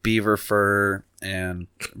 beaver fur and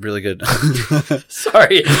really good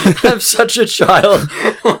Sorry, I'm such a child.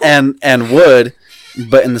 and wood,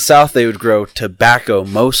 but in the south they would grow tobacco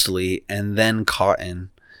mostly and then cotton,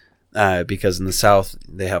 because in the south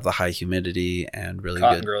they have the high humidity and really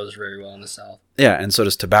Cotton good. grows very well in the South. Yeah, and so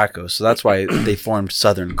does tobacco. So that's why they formed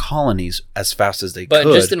southern colonies as fast as they But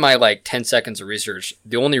could. just in my 10 seconds of research,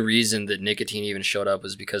 the only reason that nicotine even showed up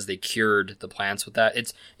was because they cured the plants with that.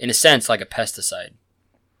 It's in a sense like a pesticide.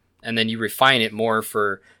 And then you refine it more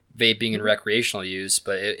for vaping and recreational use,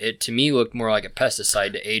 but it to me looked more like a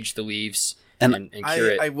pesticide to age the leaves and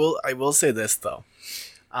cure it. I will say this though.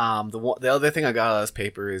 The other thing I got out of this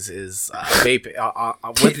paper is vaping.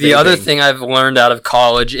 With The other vaping. thing I've learned out of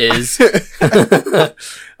college is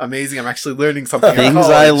Amazing! I'm actually learning something. Things in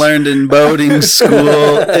I college. learned in boating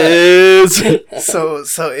school is So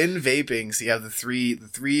in vaping, so you have the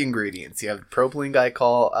three ingredients. You have propylene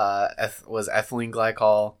glycol, was ethylene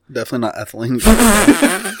glycol. definitely not ethylene.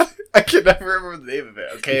 I can never remember the name of it.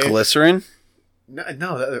 Okay, Glycerin.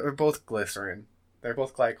 no, they're both glycerin. They're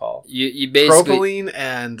both glycol. you basically Propylene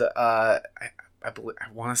and I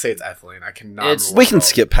want to say it's ethylene. I cannot. It's- remember We what can it's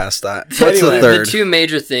skip past that. What's Anyway, the third? the two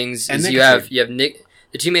major things And is nicotine.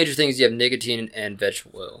 the two major things you have nicotine and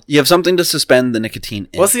vegetable oil. You have something to suspend the nicotine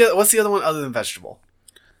in. called. What's the other one other than vegetable?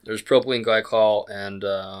 There's propylene glycol and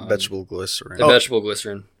Vegetable glycerin. the vegetable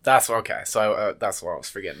glycerin. That's okay. So that's what I was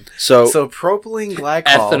forgetting. So, So propylene glycol.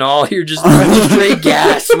 Ethanol, you're just straight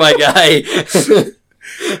gas, my guy.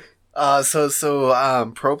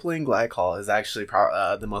 Propylene glycol is actually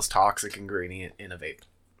the most toxic ingredient in a vape.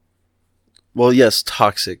 well, yes,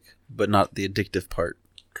 toxic, but not the addictive part.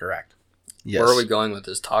 Correct. Yes. Where are we going with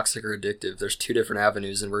this? Toxic or addictive? There's two different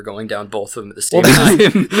avenues, and we're going down both of them at the same Well, time.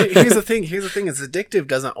 Here's the thing. Is addictive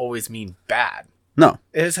doesn't always mean bad. No.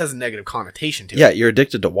 It just has a negative connotation to Yeah, it. you're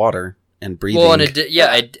addicted to water and breathing. Well,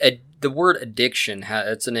 the word addiction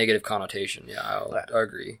it's a negative connotation. Yeah, I'll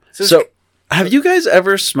agree. So, have you guys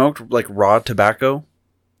ever smoked raw tobacco?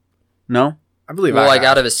 No? I believe Well, I like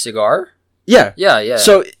have. out of a cigar? Yeah. Yeah.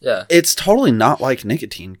 So, yeah. it's totally not like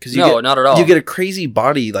nicotine because you No, get, not at all. you get a crazy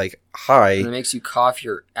body high. And it makes you cough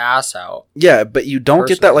your ass out. Yeah, but you don't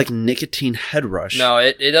get that Personally. nicotine head rush. No,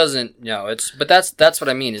 it doesn't. No, but that's what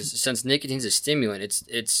I mean. Is since nicotine's a stimulant,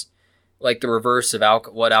 it's like the reverse of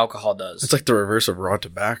what alcohol does. It's like the reverse of raw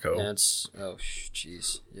tobacco. And it's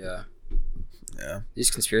jeez, yeah. Yeah. These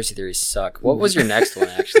conspiracy theories suck. What was your next one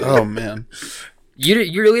actually? Oh man, You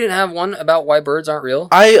really didn't have one about why birds aren't real?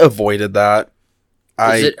 I avoided that.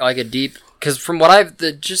 Is it like a deep? Because from what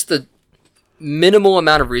the minimal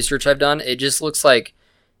amount of research I've done, it just looks like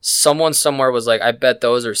someone somewhere was like, I bet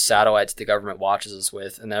those are satellites the government watches us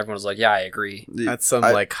with, and everyone was like, yeah, I agree. That's some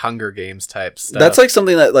Hunger Games type stuff. That's like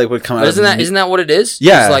something that would come out. But isn't that what it is?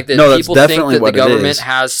 Yeah, It's like that no, that's people think definitely that what the it government is.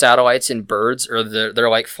 has satellites in birds, or they're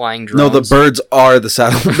like flying drones. No, the birds are the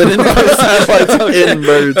satellite. They didn't put satellites in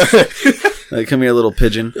birds. Like, come here, little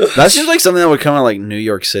pigeon. That seems like something that would come out of New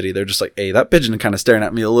York City. They're just like, hey, that pigeon kind of staring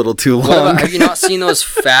at me a little too What long. about, have you not seen those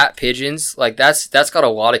fat pigeons? Like that's got a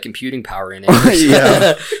lot of computing power in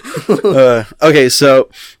it. Yeah. Okay, so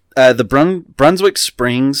the Brunswick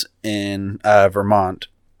Springs in Vermont.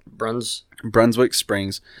 Brunswick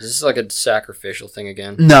Springs. Is this like a sacrificial thing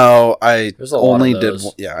again? No, I There's a lot only of did.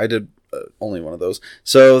 those. Yeah, I did only one of those.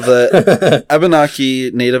 So the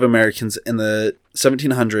Abenaki Native Americans in the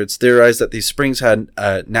 1700s theorized that these springs had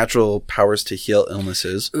natural powers to heal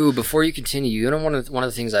illnesses. Ooh, before you continue, you know one of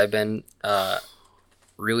the things I've been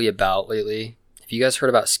really about lately. Have you guys heard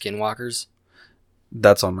about skinwalkers?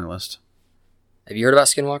 That's on my list. Have you heard about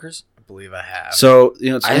skinwalkers? I believe I have. So,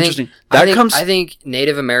 it's interesting. I think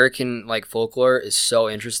Native American like folklore is so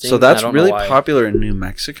interesting. So that's I don't really know why. popular in New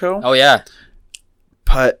Mexico. Oh yeah.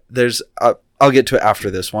 But there's I'll get to it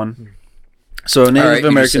after this one. So a Native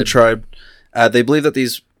American tribe, they believe that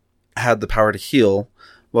these had the power to heal.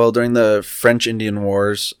 Well, during the French Indian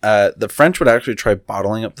Wars, the French would actually try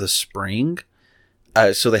bottling up the spring,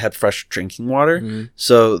 so they had fresh drinking water. Mm-hmm.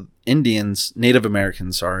 So Native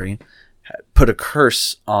Americans, put a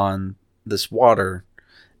curse on this water.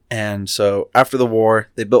 And so after the war,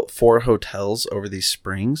 they built 4 hotels over these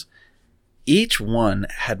springs. Each one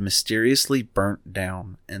had mysteriously burnt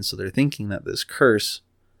down. And so they're thinking that this curse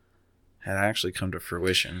had actually come to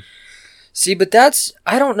fruition. See, but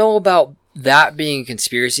I don't know about that being a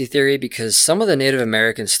conspiracy theory, because some of the Native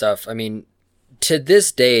American stuff, I mean, to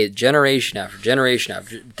this day, generation after generation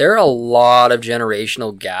after, there are a lot of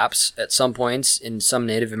generational gaps at some points in some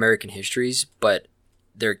Native American histories, but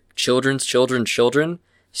their children's children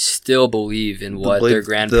still believe in what their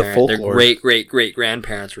grandparents, their great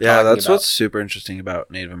grandparents were talking about. Yeah, that's what's super interesting about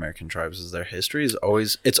Native American tribes is their history is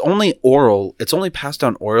always, it's only oral, it's only passed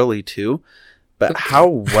down orally too, but how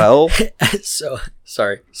well... So,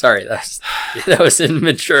 sorry, that was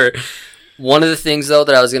immature. One of the things, though,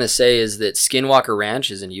 that I was going to say is that Skinwalker Ranch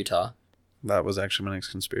is in Utah. That was actually my next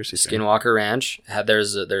conspiracy theory. Skinwalker Ranch.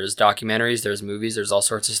 There's documentaries, there's movies, there's all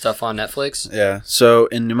sorts of stuff on Netflix. Yeah. So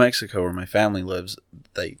in New Mexico, where my family lives,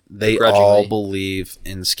 they all believe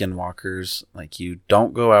in skinwalkers. Like, you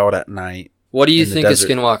don't go out at night. What do you think a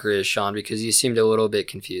skinwalker is, Sean? Because you seemed a little bit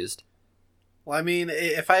confused. Well, I mean,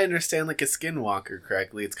 if I understand like a skinwalker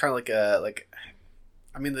correctly, it's kind of like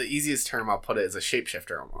I mean, the easiest term I'll put it is a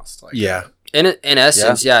shapeshifter almost. Like, yeah. In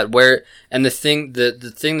essence, yeah. The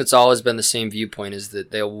thing that's always been the same viewpoint is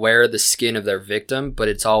that they'll wear the skin of their victim, but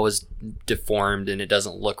it's always deformed and it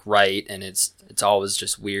doesn't look right, and it's always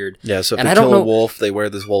just weird. Yeah. So if they kill a wolf, they wear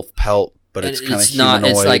this wolf pelt, but it's kind of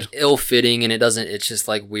humanoid. It's like ill-fitting, and it's just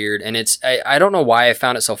like weird, and I don't know why I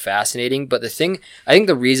found it so fascinating, but I think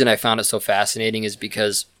the reason I found it so fascinating is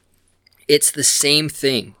because it's the same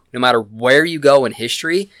thing. No matter where you go in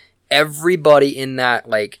history, everybody in that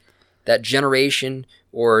generation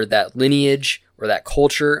or that lineage or that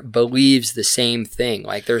culture believes the same thing.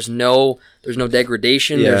 Like, there's no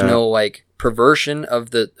degradation. Yeah. There's no perversion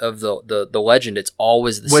of the legend. It's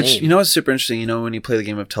always the same. Which, what's super interesting. When you play the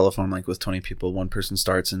game of telephone, like with 20 people, one person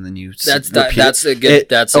starts and then you that's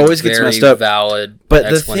always gets messed up. Valid but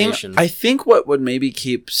explanation. I think what would maybe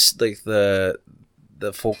keep the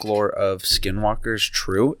folklore of skinwalkers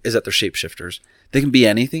true is that they're shapeshifters. They can be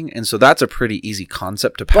anything, and so that's a pretty easy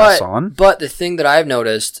concept to pass on. But the thing that I've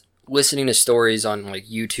noticed listening to stories on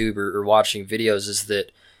YouTube or watching videos is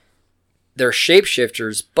that they're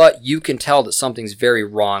shapeshifters, but you can tell that something's very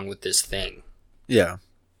wrong with this thing. Yeah.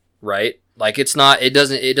 Right? Like, it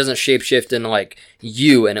doesn't shapeshift into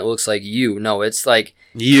you and it looks like you. No, it's like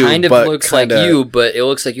you kind of looks like you, but it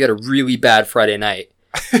looks like you had a really bad Friday night.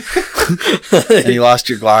 And you lost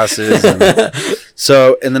your glasses.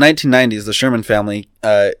 So in the 1990s, the Sherman family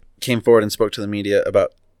came forward and spoke to the media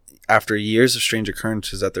about after years of strange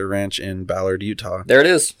occurrences at their ranch in Ballard, Utah. There it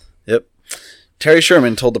is. Yep. Terry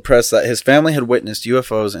Sherman told the press that his family had witnessed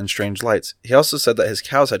UFOs and strange lights. He also said that his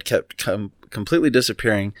cows had kept completely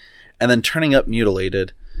disappearing and then turning up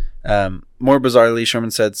mutilated. More bizarrely,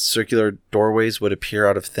 Sherman said circular doorways would appear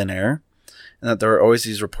out of thin air, and that there were always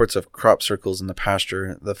these reports of crop circles in the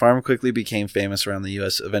pasture. The farm quickly became famous around the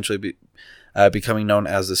U.S., eventually becoming known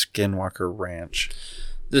as the Skinwalker Ranch.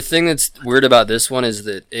 The thing that's weird about this one is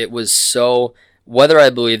that it was so, whether I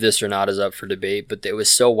believe this or not is up for debate, but it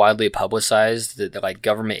was so widely publicized that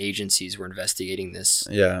government agencies were investigating this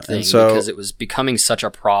thing, and so, because it was becoming such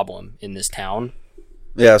a problem in this town.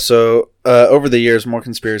 Yeah, so over the years, more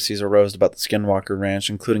conspiracies arose about the Skinwalker Ranch,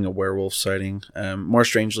 including a werewolf sighting. More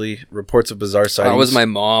strangely, reports of bizarre sightings... That was my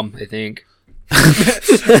mom, I think.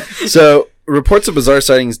 So, reports of bizarre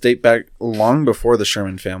sightings date back long before the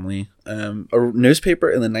Sherman family. A newspaper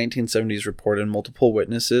in the 1970s reported multiple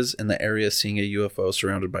witnesses in the area seeing a UFO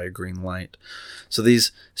surrounded by a green light. So,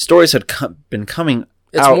 these stories had been coming out...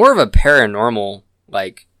 It's more of a paranormal,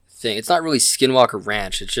 thing. It's not really Skinwalker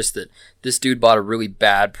Ranch. It's just that this dude bought a really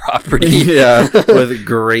bad property. Yeah, with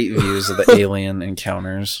great views of the alien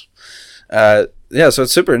encounters. Yeah, so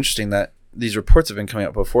it's super interesting that these reports have been coming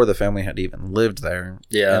out before the family had even lived there.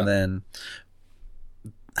 Yeah. And then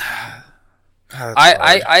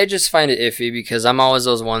I just find it iffy because I'm always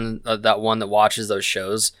that one that watches those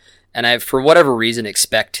shows, and I, for whatever reason,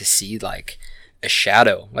 expect to see like a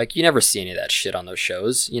shadow. Like you never see any of that shit on those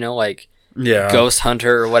shows, like Ghost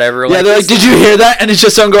Hunter or whatever. Yeah, they're like, did you hear that? And it's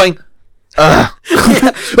just someone going, oh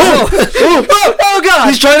god,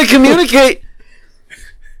 he's trying to communicate.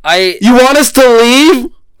 You want us to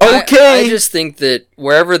leave? Okay. I just think that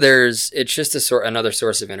wherever it's just another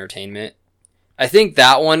source of entertainment. I think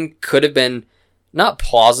that one could have been not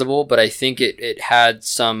plausible, but I think it had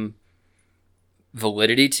some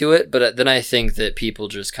validity to it. But then I think that people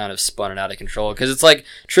just kind of spun it out of control because it's like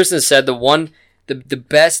Tristan said, the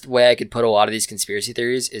best way I could put a lot of these conspiracy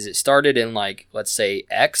theories is it started in like, let's say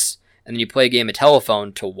X, and then you play a game of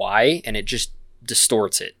telephone to Y, and it just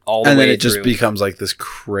distorts it all the way through. And then it just becomes like this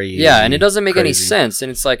crazy. Yeah, and it doesn't make any sense. And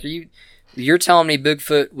it's like, you're telling me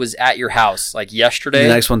Bigfoot was at your house like yesterday? The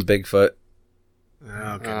next one's Bigfoot.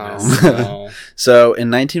 Oh, goodness. No. So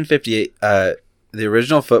in 1958, the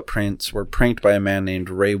original footprints were pranked by a man named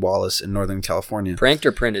Ray Wallace in Northern California. Pranked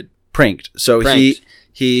or printed? Pranked. So Pranked.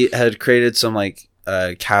 he had created some like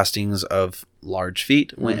castings of large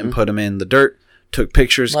feet, went and put them in the dirt, took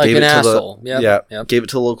pictures, like gave an it to asshole. Yep. Gave it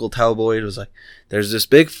to the local tabloid. It was like, there's this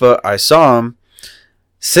Bigfoot. I saw him.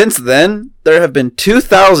 Since then, there have been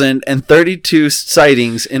 2,032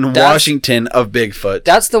 sightings in Washington of Bigfoot.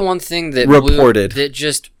 That's the one thing that reported that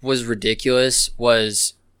just was ridiculous.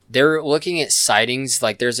 Was they're looking at sightings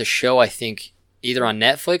like there's a show I think either on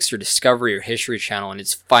Netflix or Discovery or History Channel, and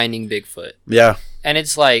it's Finding Bigfoot. Yeah, and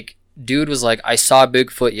it's like dude was like, I saw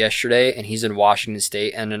Bigfoot yesterday, and he's in Washington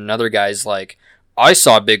State, and another guy's like, I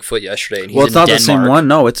saw Bigfoot yesterday, and he's in Denmark. Well, it's not the same one.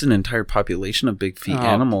 No, it's an entire population of big feet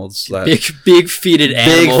animals. That big-feeted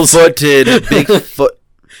animals. Big-footed, Bigfoot.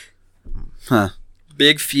 Huh.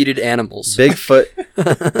 Big-feeted animals. Bigfoot,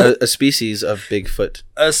 a species of Bigfoot.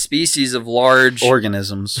 A species of large...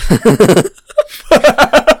 organisms.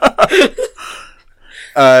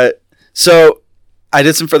 So, I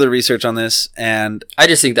did some further research on this, and... I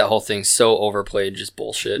just think that whole thing's so overplayed, just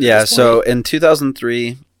bullshit. Yeah, so in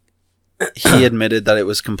 2003... he admitted that it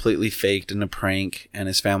was completely faked and a prank, and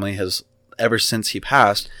his family has, ever since he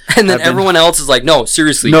passed... And then everyone else is like, no,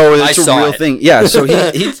 seriously, no, it's a real thing. Yeah, so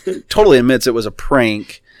he totally admits it was a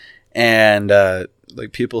prank, and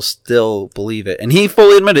like people still believe it. And he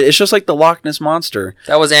fully admitted it's just like the Loch Ness Monster.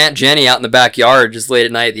 That was Aunt Jenny out in the backyard just late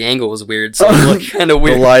at night. The angle was weird, so it looked kind of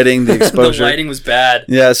weird. The lighting, the exposure. The lighting was bad.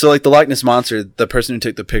 Yeah, so like the Loch Ness Monster, the person who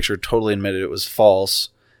took the picture totally admitted it was false.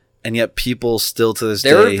 And yet people still to this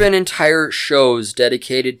day... There have been entire shows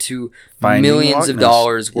dedicated to millions of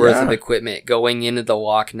dollars worth of equipment going into the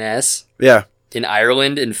Loch Ness in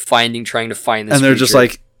Ireland and trying to find this And they're creature. just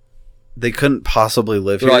like, they couldn't possibly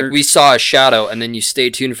live here. Like, we saw a shadow, and then you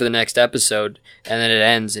stay tuned for the next episode, and then it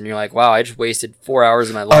ends, and you're like, wow, I just wasted 4 hours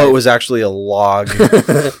of my life. Oh, it was actually a log.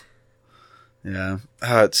 Yeah.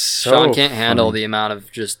 It's so Sean can't handle funny. the amount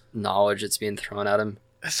of just knowledge that's being thrown at him.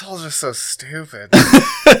 It's all just so stupid.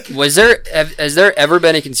 Has there ever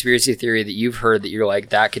been a conspiracy theory that you've heard that you're like,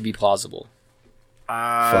 that could be plausible?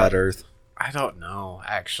 Flat Earth. I don't know,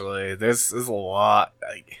 actually. There's a lot.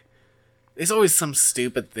 Like, there's always some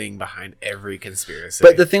stupid thing behind every conspiracy.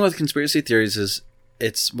 But the thing with conspiracy theories is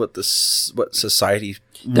it's what society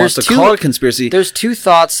wants to call a conspiracy. There's two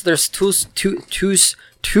thoughts. There's two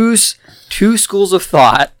schools of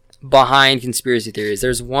thought behind conspiracy theories.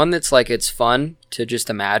 There's one that's like, it's fun to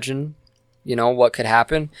just imagine, what could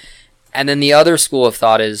happen. And then the other school of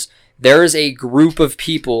thought is there is a group of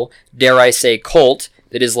people, dare I say cult,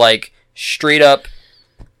 that is like straight up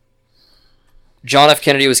John F.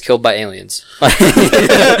 Kennedy was killed by aliens.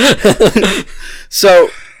 So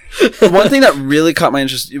one thing that really caught my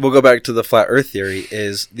interest, we'll go back to the flat earth theory,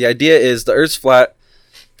 is the idea is the earth's flat.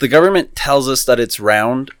 The government tells us that it's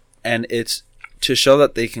round, and it's to show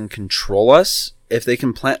that they can control us. If they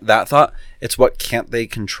can plant that thought, it's what can't they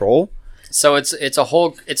control. So it's a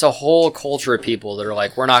whole culture of people that are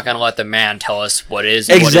like, we're not going to let the man tell us what is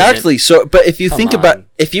exactly. So, but if you think about,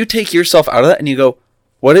 if you take yourself out of that and you go,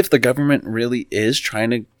 what if the government really is trying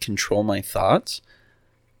to control my thoughts?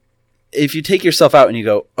 If you take yourself out and you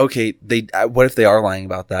go, okay, what if they are lying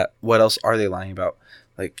about that? What else are they lying about?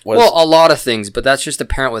 Like, a lot of things, but that's just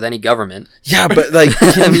apparent with any government. Yeah, but like,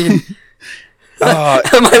 I mean,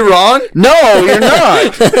 am I wrong? No, you're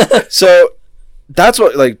not. So that's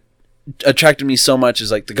what like attracted me so much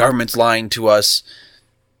is like the government's lying to us.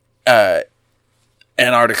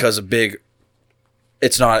 Antarctica's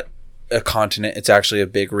it's not a continent. It's actually a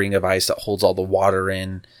big ring of ice that holds all the water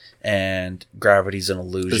in. and gravity's an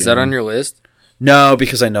illusion. Is that on your list? No,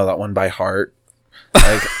 because I know that one by heart.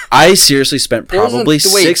 Like, I seriously spent probably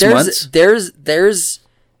 6 months. There's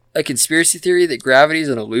a conspiracy theory that gravity is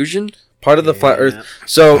an illusion. Part of the flat Earth.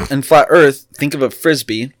 So in flat Earth, think of a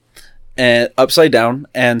frisbee and upside down,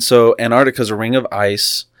 and so Antarctica is a ring of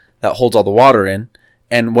ice that holds all the water in.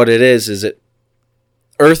 And what it is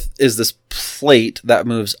Earth is this plate that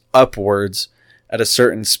moves upwards at a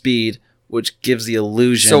certain speed, which gives the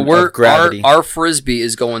illusion of gravity. Our frisbee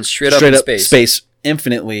is going straight up in space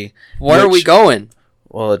infinitely. Where are we going?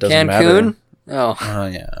 Well, it doesn't Cancun? matter. Oh,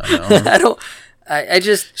 yeah. No. I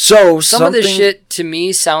just some of this shit to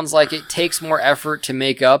me sounds like it takes more effort to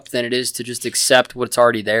make up than it is to just accept what's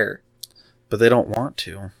already there. But they don't want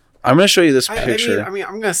to. I'm going to show you this picture. I mean,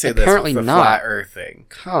 I'm going to say Apparently this with the not. flat Earth thing.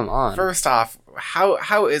 Come on. First off,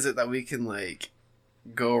 how is it that we can like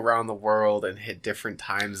go around the world and hit different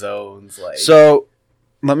time zones? Like, so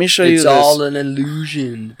let me show you this. It's all an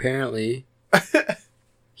illusion, apparently.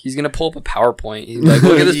 He's going to pull up a PowerPoint. He's like,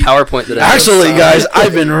 look at this PowerPoint that I Actually, guys,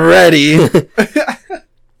 I've been ready.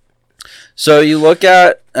 So you look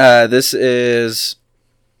at, this is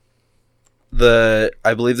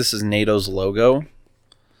I believe this is NATO's logo.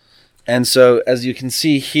 And so as you can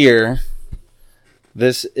see here,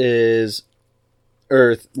 this is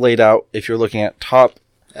Earth laid out if you're looking at top.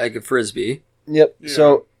 Like a frisbee. Yep. Yeah.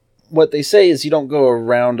 So what they say is you don't go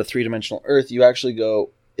around a three-dimensional Earth. You actually go,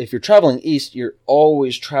 if you're traveling east, you're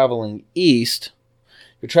always traveling east.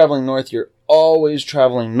 If you're traveling north, you're always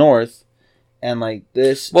traveling north. And like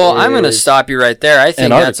this. Well, I'm going to stop you right there. I think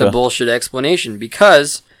that's a Antarctica. bullshit explanation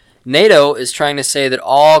because NATO is trying to say that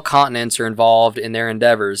all continents are involved in their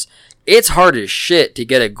endeavors. It's hard as shit to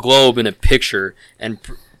get a globe in a picture and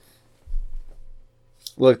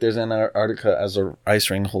Look, there's Antarctica as an ice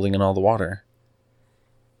ring holding in all the water.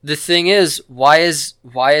 the thing is, why is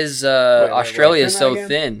Australia turn that so again?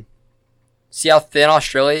 thin? See how thin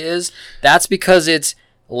Australia is? That's because it's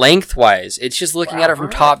lengthwise. It's just looking at it from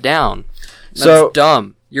top down. That's So-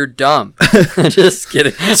 dumb. You're dumb. Just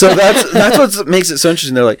kidding. So that's what makes it so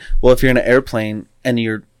interesting. They're like, well, if you're in an airplane and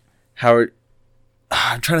I'm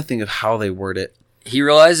trying to think of how they word it. He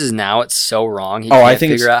realizes now it's so wrong. He Oh, can't I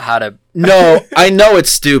think figure out how to. No, I know it's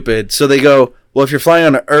stupid. So they go, well, if you're flying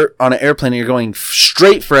on an airplane and you're going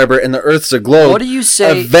straight forever and the Earth's a globe, What do you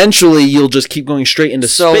say? eventually you'll just keep going straight into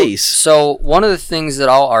space. So one of the things that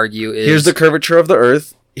I'll argue is Here's the curvature of the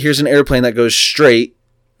Earth. Here's an airplane that goes straight.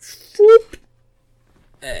 Whoop.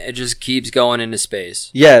 it just keeps going into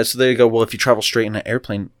space. Yeah, so they go, well, if you travel straight in an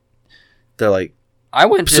airplane, they're like, I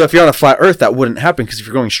went to so if you're on a flat Earth, that wouldn't happen because if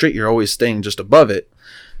you're going straight, you're always staying just above it.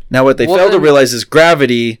 Now, what they fail to realize is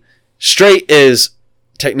gravity straight is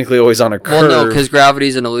technically always on a curve. well, no, because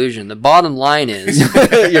gravity's an illusion. The bottom line is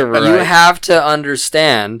You're right. you have to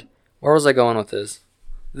understand. Where was I going with this?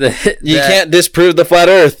 You can't disprove the flat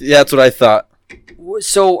Earth. Yeah, that's what I thought.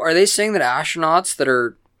 So are they saying that astronauts that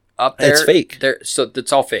are up there? It's fake. So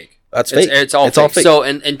it's all fake. That's fake. It's all fake. So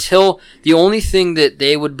until the only thing that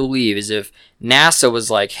they would believe is if NASA was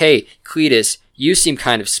like, "Hey, Cletus, you seem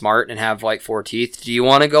kind of smart and have like 4 teeth. Do you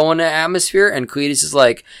want to go into atmosphere?" And Cletus is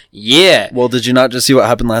like, "Yeah." Well, did you not just see what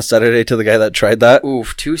happened last Saturday to the guy that tried that?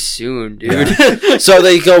 Oof, too soon, dude. So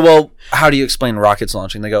they go, well, how do you explain rockets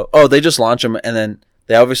launching? They go, oh, they just launch them, and then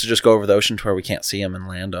they obviously just go over the ocean to where we can't see them and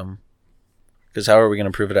land them. Because how are we going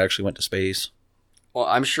to prove it actually went to space? Well,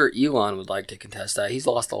 I'm sure Elon would like to contest that. He's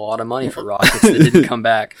lost a lot of money for rockets that didn't come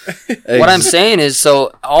back. What I'm saying is,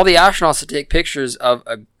 so all the astronauts that take pictures of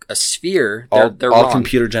a sphere, they're all wrong.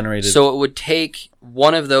 computer generated. So it would take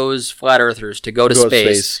one of those flat earthers to go to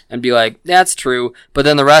space and be like, that's true. But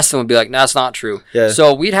then the rest of them would be like, that's not true. Yeah.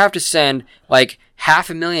 So we'd have to send like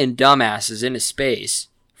 500,000 dumbasses into space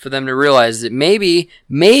for them to realize that maybe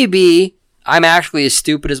I'm actually as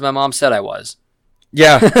stupid as my mom said I was.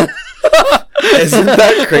 Yeah. Isn't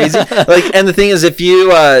that crazy? Like, and the thing is, if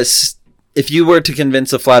you were to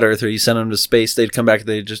convince a flat earther, you send them to space, they'd come back.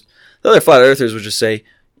 The other flat earthers would just say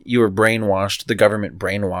you were brainwashed. The government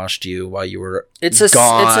brainwashed you while you were gone. It's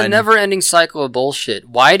a never-ending cycle of bullshit.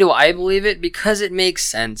 Why do I believe it? Because it makes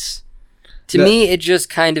sense. To me, it just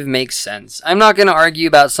kind of makes sense. I'm not going to argue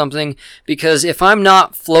about something because if I'm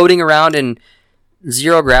not floating around in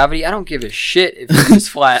zero gravity, I don't give a shit if it's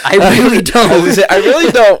flat. I really don't. I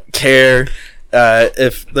really don't care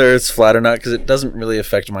if there's flat or not because it doesn't really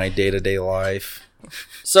affect my day-to-day life.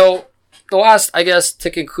 So, the last, I guess, to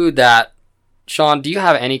conclude that, Sean, do you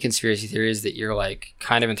have any conspiracy theories that you're, like,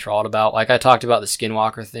 kind of enthralled about? Like I talked about the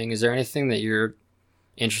Skinwalker thing. Is there anything that you're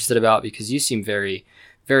interested about? Because you seem very,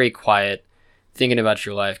 very quiet. thinking about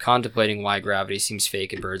your life, contemplating why gravity seems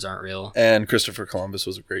fake and birds aren't real. And Christopher Columbus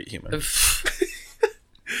was a great human.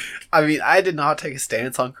 I mean, I did not take a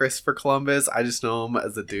stance on Christopher Columbus. I just know him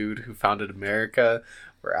as a dude who founded America,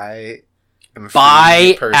 where I am a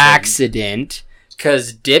By free person. accident,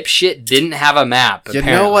 because dipshit didn't have a map. You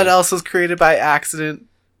Apparently. know what else was created by accident?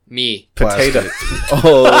 Me. Potato.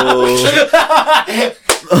 Oh.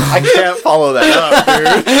 I can't follow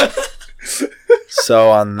that up, dude.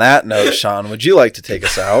 So on that note, Sean, would you like to take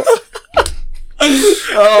us out?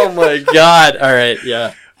 Oh my god. All right,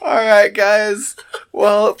 yeah. All right, guys.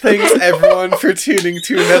 Well, thanks everyone for tuning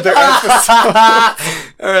to another episode.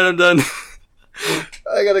 All right, I'm done.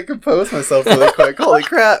 I gotta compose myself really quick. Holy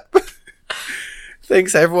crap.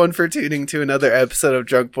 Thanks everyone for tuning to another episode of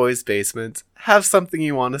Drunk Boys Basement. Have something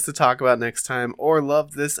you want us to talk about next time or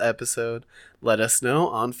love this episode, let us know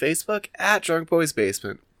on Facebook at Drunk Boys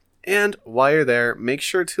Basement. And while you're there, make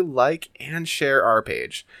sure to like and share our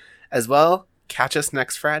page. As well, catch us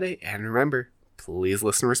next Friday, and remember, please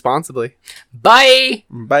listen responsibly. Bye.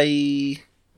 Bye.